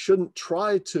we shouldn't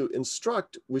try to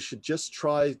instruct, we should just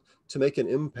try to make an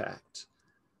impact.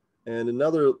 And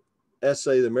another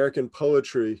essay, The American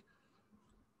Poetry,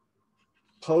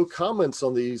 Poe comments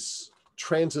on these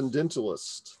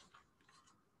transcendentalists.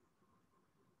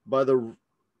 But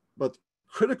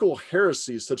critical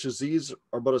heresies such as these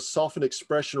are but a softened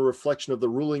expression or reflection of the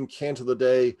ruling cant of the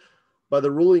day. By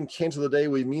the ruling cant of the day,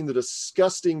 we mean the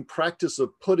disgusting practice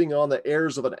of putting on the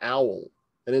airs of an owl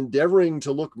and endeavoring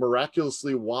to look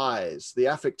miraculously wise, the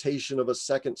affectation of a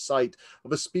second sight,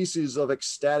 of a species of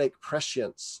ecstatic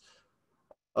prescience,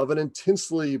 of an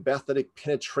intensely bathetic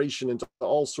penetration into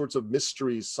all sorts of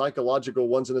mysteries, psychological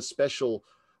ones in especial,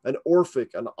 an Orphic,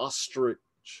 an ostrich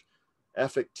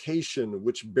affectation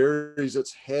which buries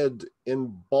its head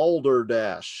in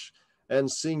balderdash, and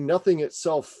seeing nothing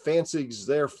itself fancies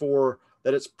therefore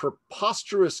that its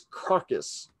preposterous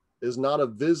carcass is not a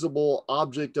visible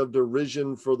object of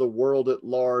derision for the world at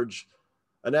large,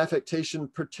 an affectation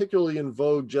particularly in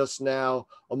vogue just now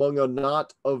among a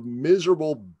knot of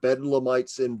miserable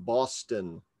bedlamites in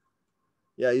Boston.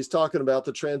 Yeah, he's talking about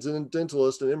the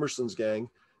transcendentalist and Emerson's gang,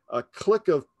 a clique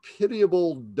of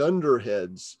pitiable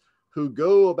dunderheads who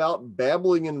go about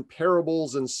babbling in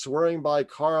parables and swearing by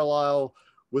Carlyle,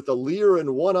 with a leer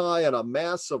in one eye and a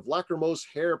mass of lachrymose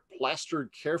hair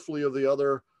plastered carefully over the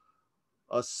other,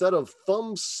 a set of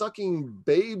thumb-sucking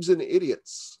babes and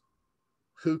idiots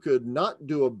who could not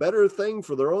do a better thing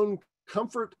for their own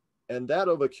comfort and that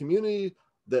of a community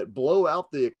that blow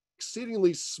out the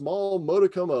exceedingly small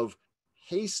modicum of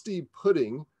hasty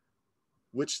pudding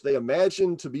which they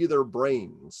imagine to be their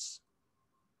brains.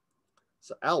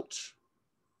 So, ouch.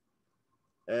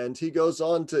 And he goes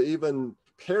on to even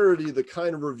parody the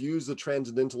kind of reviews the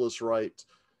transcendentalists write.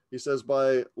 He says,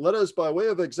 let us, by way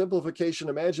of exemplification,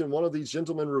 imagine one of these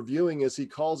gentlemen reviewing, as he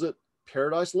calls it,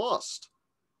 Paradise Lost.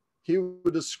 He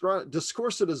would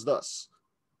discourse it as thus: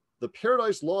 the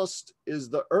Paradise Lost is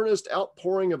the earnest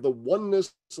outpouring of the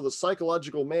oneness of the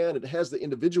psychological man. It has the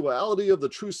individuality of the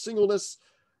true singleness.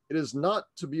 It is not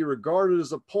to be regarded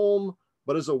as a poem,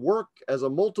 but as a work, as a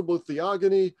multiple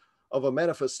theogony of a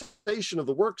manifestation of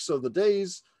the works of the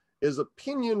days, is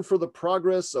opinion for the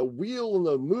progress, a wheel in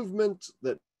the movement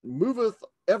that moveth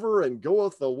ever and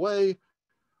goeth away,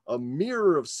 a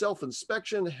mirror of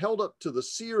self-inspection held up to the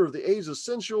seer of the age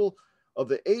essential, of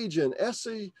the age in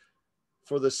esse,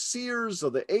 for the seers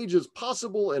of the ages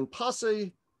possible and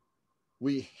posse,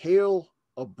 we hail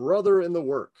a brother in the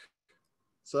work.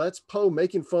 So that's Poe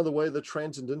making fun of the way the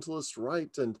transcendentalists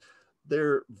write and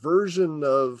their version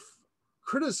of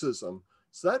criticism.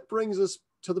 So that brings us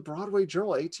to the Broadway Journal,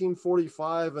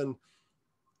 1845,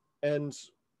 and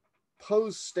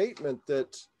Poe's statement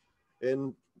that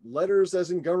in letters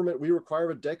as in government, we require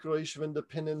a declaration of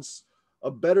independence. A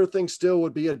better thing still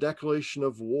would be a declaration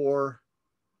of war.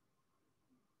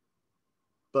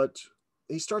 But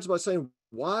he starts by saying,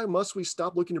 why must we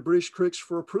stop looking to British critics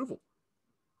for approval?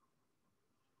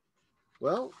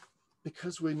 Well,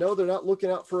 because we know they're not looking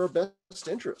out for our best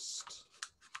interest.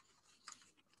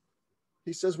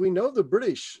 He says, we know the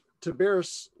British to bear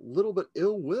us little but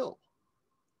ill will.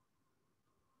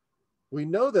 We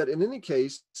know that in any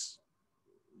case,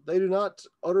 they do not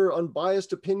utter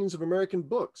unbiased opinions of American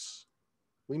books.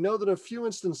 We know that in a few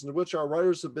instances in which our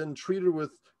writers have been treated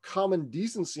with common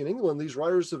decency in England, these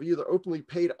writers have either openly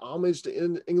paid homage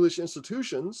to English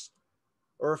institutions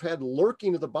or have had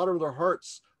lurking at the bottom of their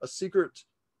hearts a secret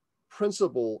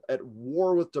principle at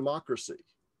war with democracy.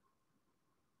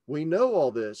 We know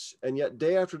all this, and yet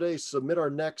day after day submit our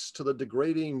necks to the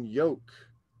degrading yoke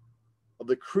of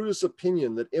the crudest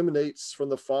opinion that emanates from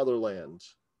the fatherland.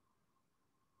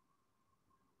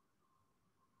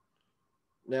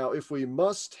 Now, if we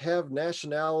must have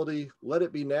nationality, let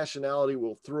it be nationality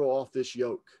will throw off this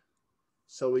yoke.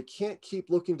 So we can't keep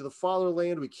looking to the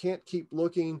fatherland. We can't keep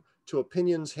looking to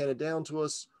opinions handed down to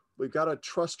us. We've got to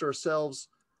trust ourselves.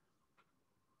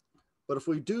 But if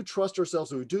we do trust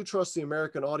ourselves, if we do trust the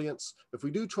American audience, if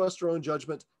we do trust our own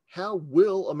judgment, how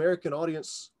will American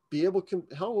audience be able to,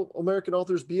 how will American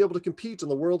authors be able to compete on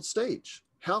the world stage?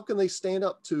 How can they stand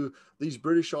up to these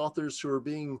British authors who are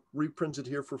being reprinted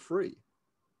here for free?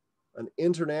 An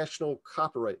international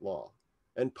copyright law.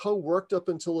 And Poe worked up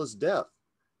until his death.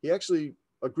 He actually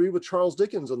agreed with Charles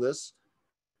Dickens on this,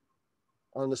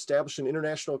 on establishing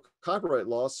international copyright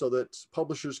law so that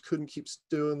publishers couldn't keep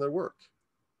stealing their work.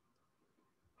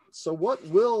 So what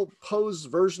will Poe's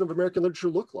version of American literature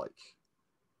look like?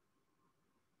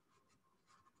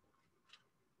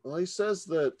 Well, he says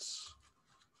that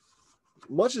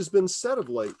much has been said of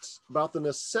late about the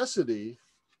necessity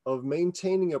of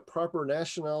maintaining a proper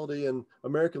nationality in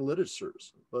American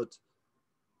literatures, but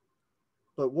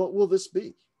what will this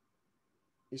be?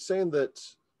 He's saying that,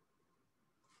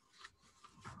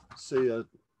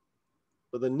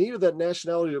 but the need of that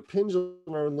nationality depends on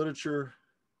our own literature.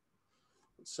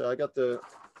 So I got the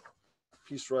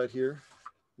piece right here.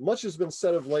 Much has been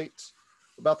said of late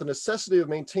about the necessity of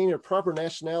maintaining a proper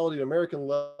nationality in American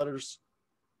letters,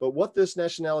 but what this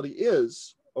nationality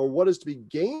is, or what is to be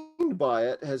gained by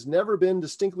it, has never been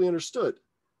distinctly understood.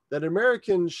 That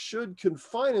Americans should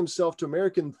confine himself to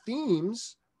American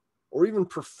themes or even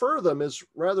prefer them is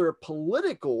rather a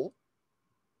political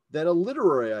than a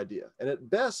literary idea, and at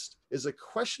best is a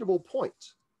questionable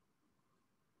point.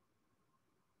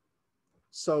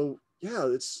 So yeah,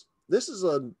 this is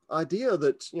an idea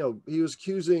that, you know, he was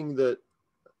accusing that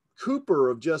Cooper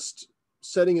of just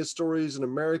setting his stories in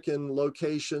American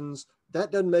locations.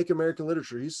 That doesn't make American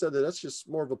literature. He said that that's just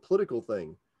more of a political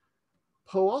thing.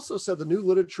 Poe also said the new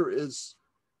literature is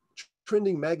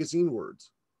trending magazine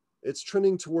words. It's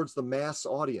trending towards the mass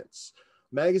audience.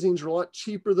 Magazines are a lot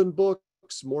cheaper than books.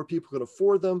 More people can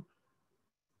afford them.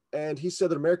 And he said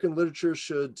that American literature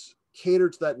should cater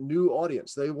to that new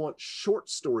audience. They want short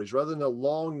stories rather than a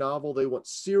long novel. They want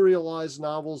serialized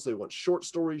novels. They want short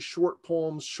stories, short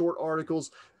poems, short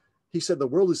articles. He said the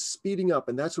world is speeding up,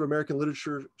 and that's what American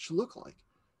literature should look like.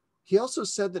 He also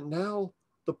said that now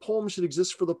the poem should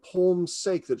exist for the poem's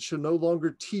sake, that it should no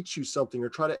longer teach you something or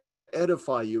try to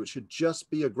edify you. It should just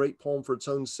be a great poem for its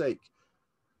own sake.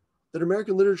 That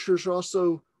American literature should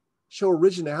also show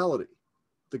originality.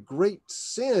 The great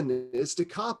sin is to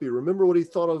copy. Remember what he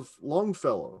thought of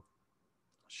Longfellow.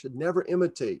 Should never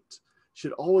imitate.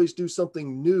 Should always do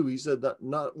something new. He said that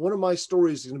not one of my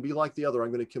stories is going to be like the other.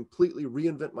 I'm going to completely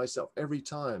reinvent myself every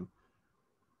time.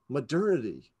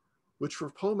 Modernity, which for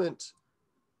Poe meant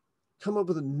come up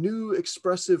with new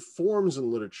expressive forms in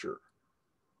literature,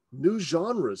 new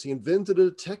genres. He invented a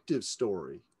detective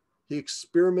story. He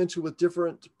experimented with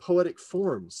different poetic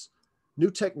forms,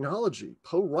 new technology.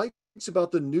 Poe writes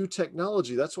about the new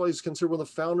technology. That's why he's considered one of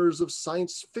the founders of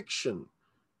science fiction.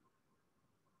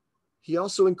 He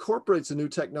also incorporates the new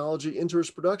technology into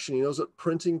his production. He knows that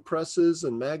printing presses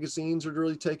and magazines are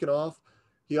really taken off.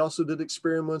 He also did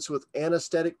experiments with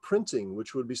anesthetic printing,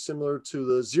 which would be similar to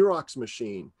the Xerox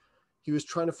machine. He was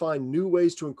trying to find new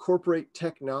ways to incorporate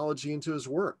technology into his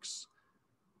works.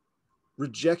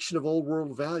 Rejection of old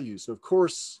world values, and of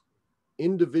course,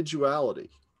 individuality.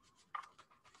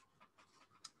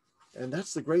 And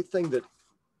that's the great thing, that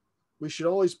we should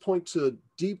always point to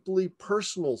deeply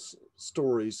personal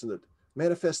stories and that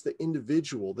manifest the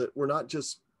individual, that we're not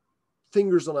just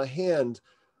fingers on a hand,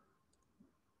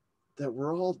 that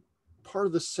we're all part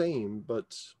of the same.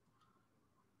 But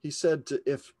he said,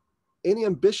 if any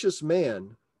ambitious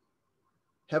man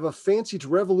have a fancy to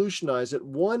revolutionize at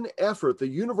one effort the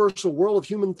universal world of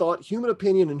human thought, human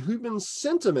opinion, and human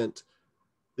sentiment,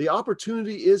 the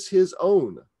opportunity is his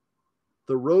own.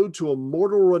 The road to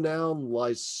immortal renown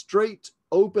lies straight,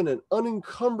 open, and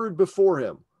unencumbered before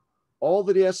him. All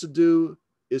that he has to do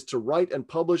is to write and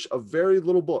publish a very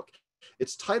little book.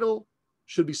 Its title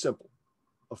should be simple.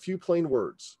 A few plain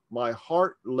words, My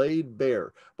Heart Laid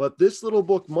Bare. But this little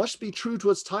book must be true to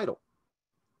its title.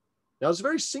 Now, it's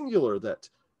very singular that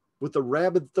with the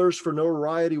rabid thirst for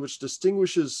notoriety which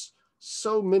distinguishes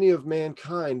so many of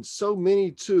mankind, so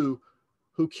many too,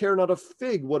 who care not a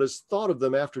fig what is thought of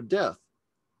them after death,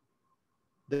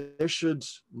 there should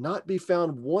not be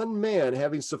found one man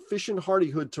having sufficient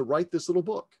hardihood to write this little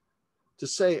book.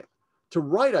 To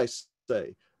write, I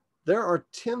say, there are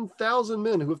 10,000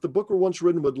 men who, if the book were once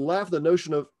written, would laugh at the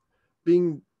notion of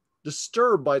being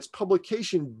disturbed by its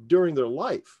publication during their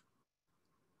life.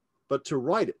 But to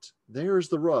write it, there's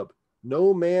the rub.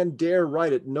 No man dare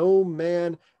write it. No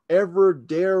man ever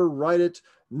dare write it.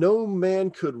 No man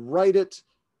could write it.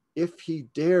 If he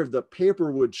dared, the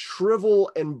paper would shrivel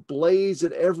and blaze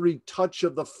at every touch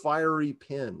of the fiery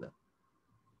pen.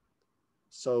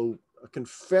 So a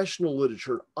confessional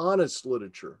literature, honest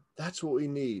literature, that's what we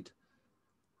need.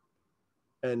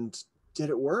 And did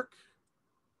it work?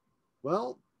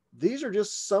 Well, these are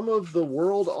just some of the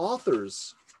world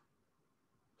authors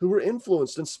who were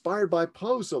influenced, inspired by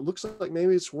Poe. So it looks like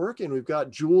maybe it's working. We've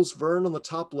got Jules Verne on the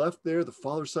top left there, the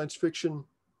father of science fiction.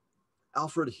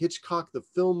 Alfred Hitchcock, the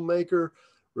filmmaker.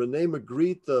 René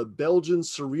Magritte, the Belgian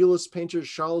surrealist painter.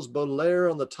 Charles Baudelaire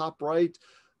on the top right,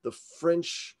 the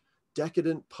French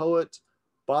decadent poet.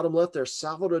 Bottom left there,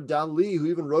 Salvador Dali, who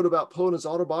even wrote about Poe in his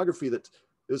autobiography, that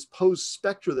it was Poe's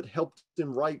specter that helped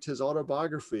him write his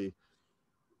autobiography.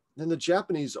 Then the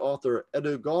Japanese author,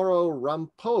 Edgar Allan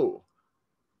Poe,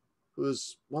 who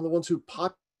is one of the ones who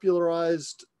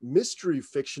popularized mystery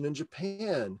fiction in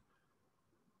Japan.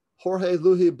 Jorge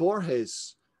Luis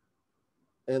Borges.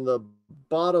 And the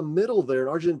bottom middle there,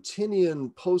 an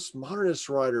Argentinian postmodernist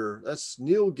writer, that's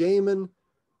Neil Gaiman.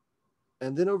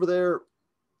 And then over there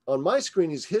on my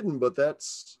screen, he's hidden, but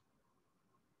that's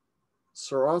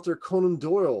Sir Arthur Conan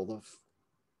Doyle, the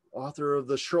author of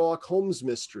the Sherlock Holmes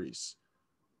mysteries.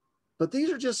 But these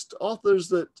are just authors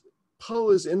that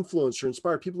Poe has influenced or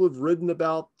inspired. People who've written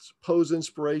about Poe's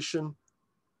inspiration.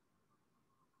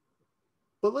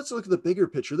 But let's look at the bigger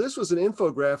picture. This was an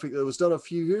infographic that was done a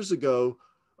few years ago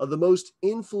of the most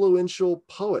influential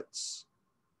poets.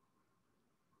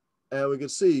 And we can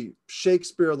see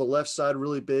Shakespeare on the left side,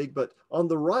 really big, but on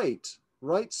the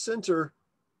right center,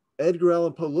 Edgar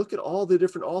Allan Poe. Look at all the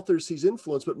different authors he's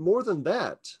influenced, but more than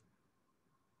that,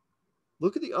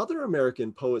 look at the other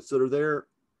American poets that are there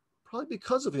probably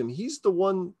because of him. He's the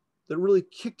one that really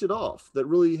kicked it off, that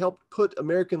really helped put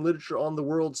American literature on the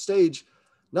world stage,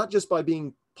 not just by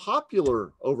being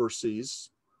popular overseas.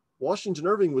 Washington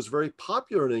Irving was very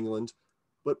popular in England,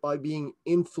 but by being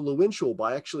influential,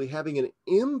 by actually having an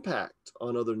impact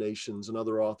on other nations and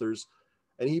other authors.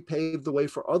 And he paved the way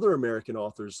for other American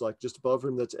authors, like just above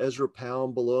him, that's Ezra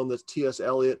Pound, below him, that's T.S.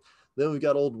 Eliot. Then we've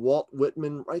got old Walt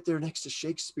Whitman right there next to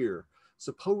Shakespeare.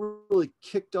 So Poe really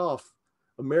kicked off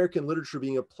American literature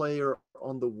being a player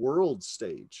on the world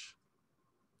stage.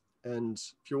 And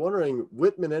if you're wondering,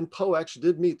 Whitman and Poe actually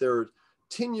did meet. They're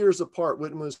 10 years apart.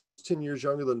 Whitman was 10 years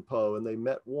younger than Poe, and they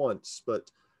met once,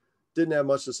 but didn't have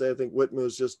much to say. I think Whitman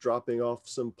was just dropping off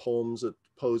some poems at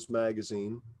Poe's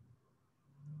magazine.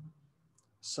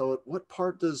 So what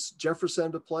part does Jefferson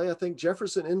have to play? I think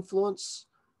Jefferson influence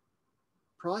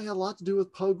probably had a lot to do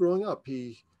with Poe growing up.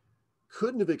 He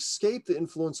couldn't have escaped the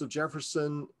influence of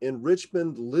Jefferson in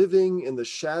Richmond, living in the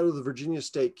shadow of the Virginia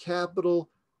state capitol,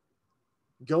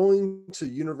 going to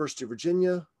University of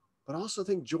Virginia. But I also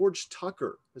think George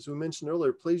Tucker, as we mentioned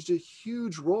earlier, plays a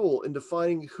huge role in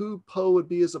defining who Poe would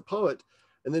be as a poet,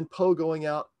 and then Poe going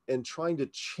out and trying to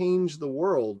change the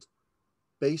world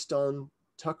based on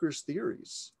Tucker's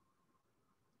theories.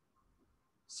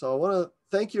 So I want to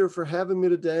thank you for having me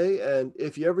today. And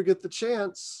if you ever get the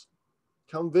chance,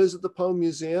 come visit the Poe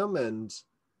Museum. And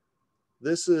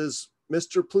this is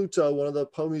Mr. Pluto, one of the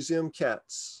Poe Museum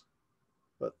cats.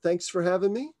 But thanks for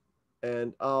having me.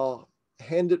 And I'll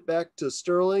hand it back to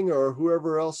Sterling or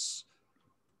whoever else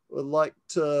would like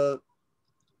to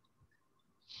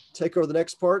take over the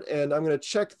next part. And I'm going to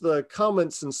check the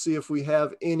comments and see if we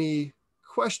have any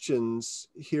questions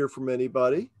here from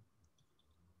anybody.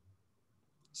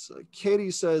 So Katie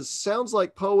says, sounds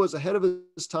like Poe was ahead of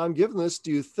his time. Given this,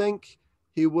 do you think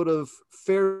he would have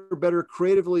fared better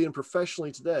creatively and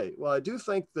professionally today? Well, I do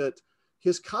think that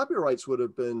his copyrights would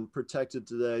have been protected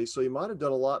today, so he might have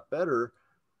done a lot better.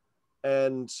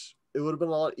 And it would have been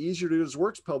a lot easier to get his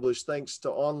works published thanks to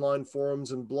online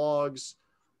forums and blogs.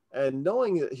 And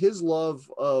knowing that his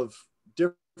love of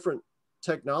different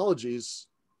technologies,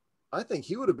 I think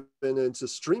he would have been into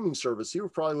streaming service. He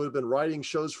probably would have been writing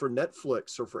shows for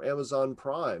Netflix or for Amazon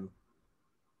Prime.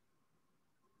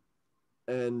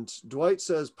 And Dwight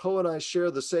says, Poe and I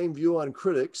share the same view on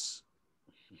critics.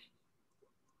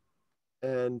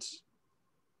 And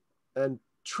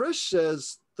Trish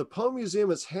says, the Poe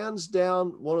Museum is hands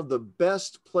down one of the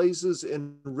best places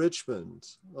in Richmond.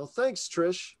 Well, thanks,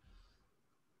 Trish.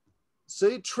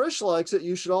 See, Trish likes it.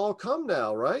 You should all come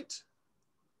now, right?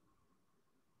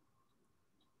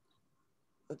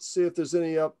 Let's see if there's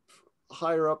any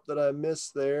higher up that I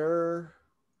missed there.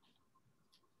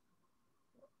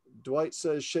 Dwight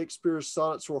says Shakespeare's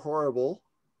sonnets were horrible.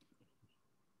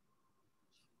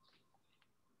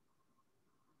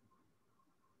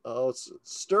 Oh,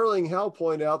 Sterling Howe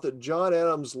pointed out that John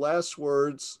Adams' last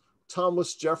words,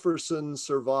 Thomas Jefferson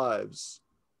survives.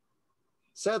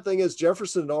 Sad thing is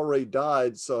Jefferson had already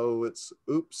died, so it's,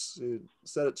 oops, he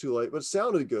said it too late, but it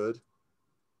sounded good.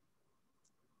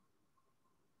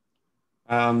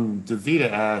 Davida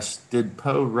asked, did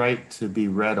Poe write to be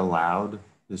read aloud?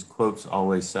 His quotes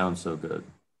always sound so good.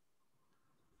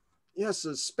 Yes,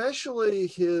 especially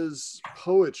his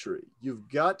poetry. You've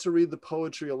got to read the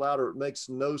poetry aloud or it makes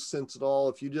no sense at all.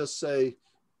 If you just say,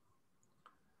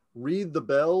 read the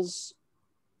bells,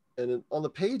 and on the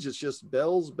page it's just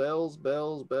bells, bells,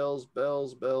 bells, bells,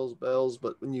 bells, bells, bells.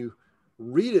 But when you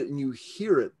read it and you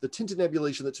hear it, the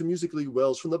tintinnabulation that to musically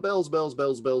wells from the bells, bells,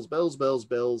 bells, bells, bells, bells,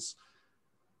 bells.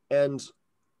 And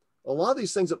a lot of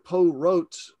these things that Poe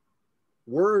wrote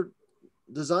were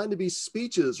designed to be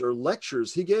speeches or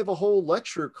lectures. He gave a whole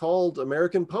lecture called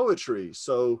American Poetry.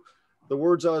 So the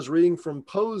words I was reading from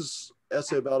Poe's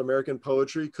essay about American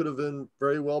poetry could have been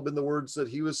very well been the words that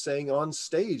he was saying on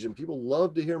stage, and people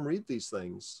love to hear him read these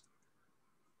things.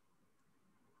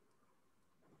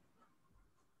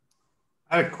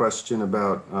 I had a question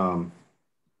about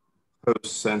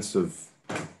Poe's sense of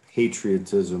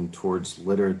patriotism towards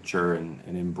literature and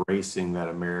embracing that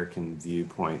American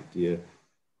viewpoint. Do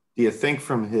you think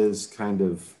from his kind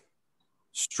of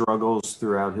struggles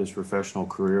throughout his professional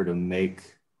career to make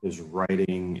his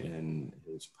writing and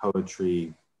his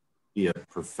poetry be a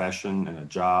profession and a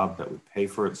job that would pay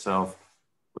for itself,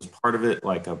 was part of it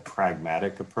like a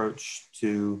pragmatic approach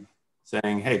to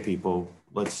saying, hey, people,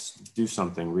 let's do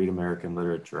something, read American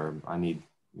literature. I need,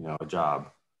 a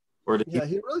job. Or did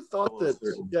he really thought that,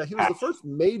 he was the first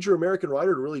major American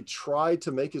writer to really try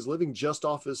to make his living just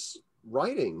off his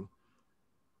writing.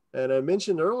 And I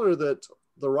mentioned earlier that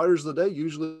the writers of the day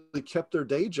usually kept their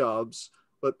day jobs,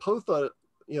 but Poe thought,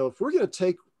 if we're going to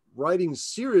take writing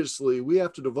seriously, we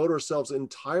have to devote ourselves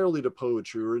entirely to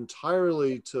poetry or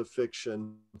entirely to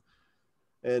fiction.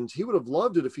 And he would have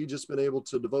loved it if he'd just been able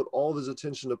to devote all of his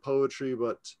attention to poetry,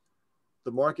 but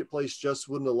the marketplace just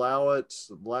wouldn't allow it.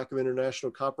 The lack of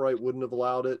international copyright wouldn't have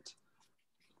allowed it.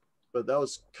 But that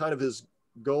was kind of his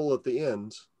goal at the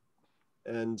end.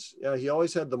 And he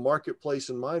always had the marketplace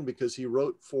in mind because he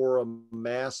wrote for a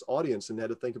mass audience and had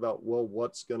to think about, well,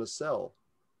 what's going to sell?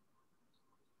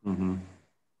 Mm-hmm.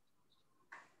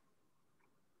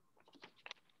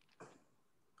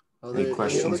 Any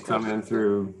questions come in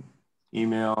through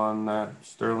email on that,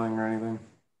 Sterling, or anything?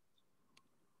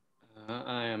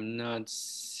 I am not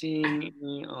seeing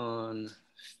any on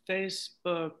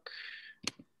Facebook.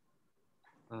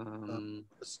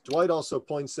 Dwight also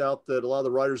points out that a lot of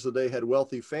the writers of the day had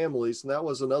wealthy families, and that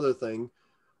was another thing.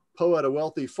 Poe had a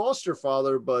wealthy foster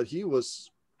father, but he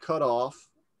was cut off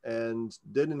and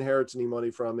didn't inherit any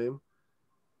money from him.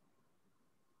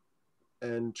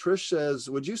 And Trish says,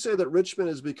 would you say that Richmond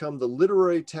has become the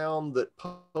literary town that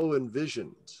Poe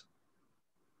envisioned?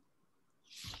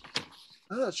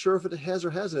 I'm not sure if it has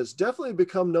or hasn't. It's definitely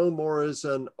become known more as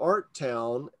an art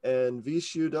town, and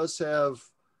VCU does have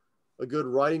a good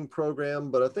writing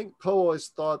program, but I think Poe always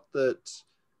thought that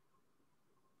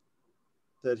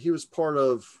he was part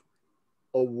of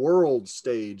a world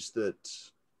stage, that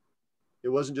it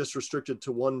wasn't just restricted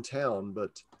to one town.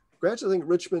 But granted, I think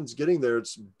Richmond's getting there.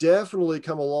 It's definitely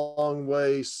come a long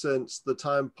way since the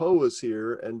time Poe was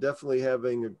here, and definitely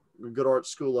having a good art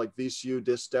school like VCU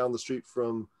just down the street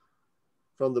from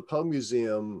the Poe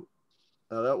Museum,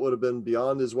 that would have been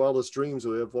beyond his wildest dreams.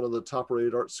 We have one of the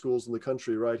top-rated art schools in the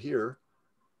country right here.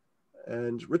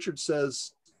 And Richard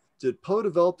says, did Poe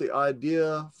develop the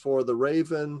idea for the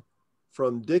Raven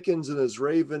from Dickens and his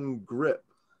Raven grip?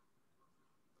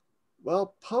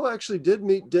 Well, Poe actually did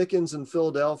meet Dickens in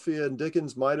Philadelphia, and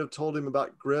Dickens might have told him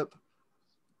about grip,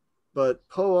 but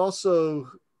Poe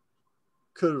also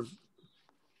could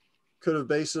have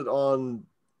based it on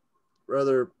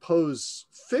rather Poe's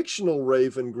fictional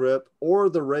raven grip or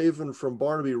the raven from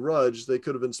Barnaby Rudge they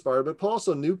could have inspired, but Poe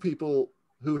also knew people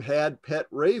who had pet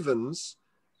ravens.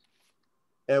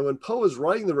 And when Poe was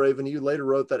writing The Raven, he later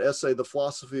wrote that essay, The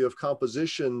Philosophy of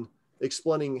Composition,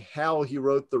 explaining how he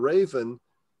wrote The Raven.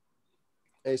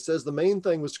 And he says the main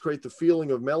thing was to create the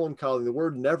feeling of melancholy. The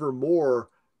word nevermore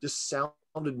just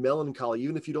sounded melancholy.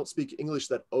 Even if you don't speak English,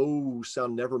 that O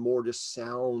sound nevermore just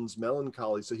sounds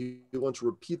melancholy. So he wanted to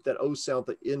repeat that O sound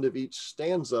at the end of each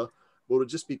stanza. But it would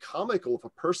just be comical if a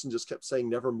person just kept saying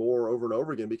nevermore over and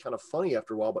over again. It'd be kind of funny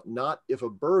after a while, but not if a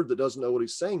bird that doesn't know what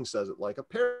he's saying says it, like a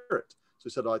parrot. So he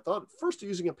said, I thought first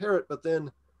using a parrot, but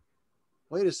then,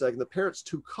 wait a second, the parrot's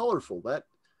too colorful. That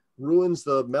ruins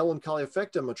the melancholy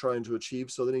effect I'm trying to achieve.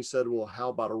 So then he said, well, how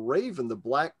about a raven? The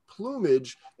black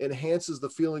plumage enhances the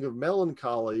feeling of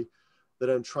melancholy that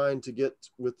I'm trying to get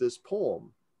with this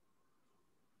poem.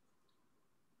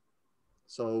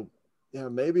 So yeah,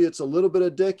 maybe it's a little bit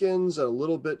of Dickens and a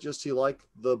little bit just he liked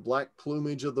the black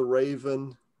plumage of the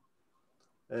raven.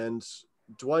 And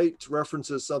Dwight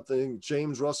references something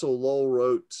James Russell Lowell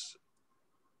wrote,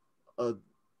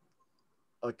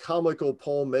 a comical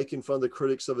poem making fun of the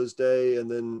critics of his day. And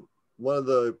then one of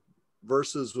the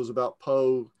verses was about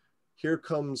Poe. Here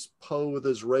comes Poe with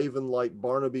his raven like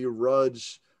Barnaby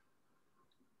Rudge,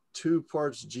 2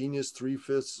 parts genius,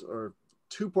 3/5, or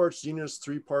 2 parts genius,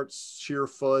 3 parts sheer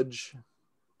fudge.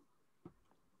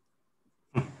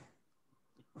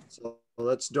 So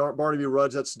that's Barnaby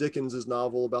Rudge. That's Dickens's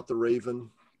novel about the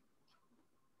raven.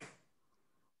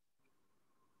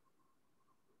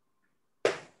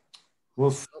 Well,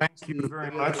 thank you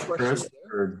very much, Chris,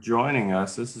 for joining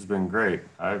us. This has been great.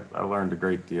 I learned a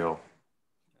great deal.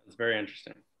 It's very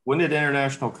interesting. When did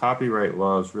international copyright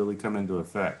laws really come into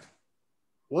effect?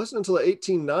 It wasn't until the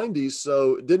 1890s,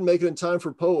 so it didn't make it in time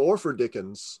for Poe or for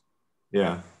Dickens.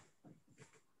 Yeah.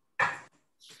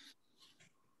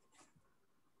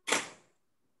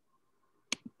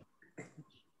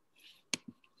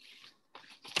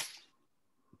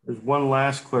 There's one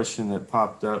last question that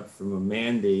popped up from a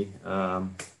Mandy.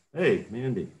 Hey,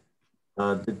 Mandy,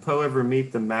 did Poe ever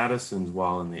meet the Madisons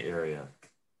while in the area?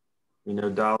 You know,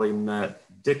 Dolly met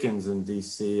Dickens in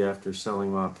DC after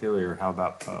selling Montpelier. How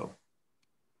about Poe?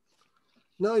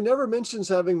 No, he never mentions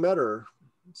having met her.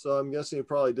 So I'm guessing he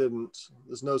probably didn't.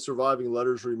 There's no surviving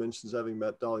letters where he mentions having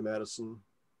met Dolly Madison.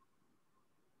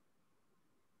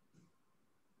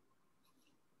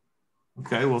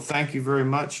 Okay, well, thank you very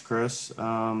much, Chris.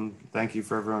 Thank you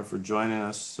for everyone for joining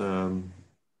us.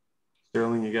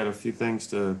 Sterling, you got a few things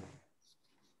to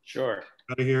Sure.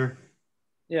 out of here?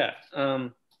 Yeah.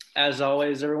 As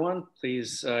always, everyone,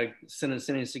 please send us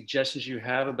any suggestions you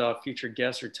have about future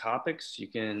guests or topics. You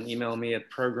can email me at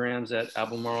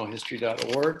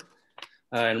programs@albemarlehistory.org.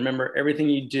 And remember, everything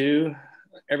we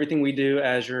do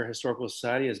as your historical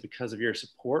society is because of your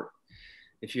support.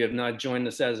 If you have not joined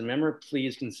us as a member,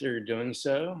 please consider doing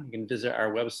so. You can visit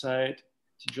our website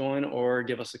to join or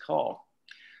give us a call.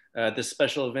 This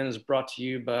special event is brought to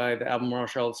you by the Albemarle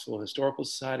Charlottesville Historical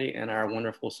Society and our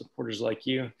wonderful supporters like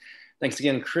you. Thanks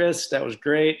again, Chris. That was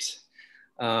great.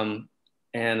 And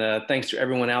thanks to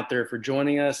everyone out there for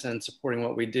joining us and supporting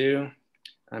what we do.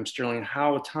 I'm Sterling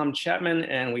Howe with Tom Chapman,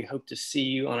 and we hope to see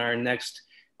you on our next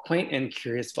quaint and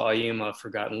curious volume of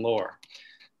Forgotten Lore.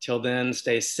 Till then,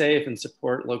 stay safe and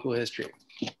support local history.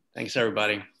 Thanks,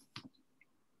 everybody.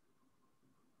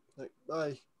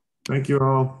 Bye. Thank you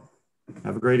all.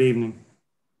 Have a great evening.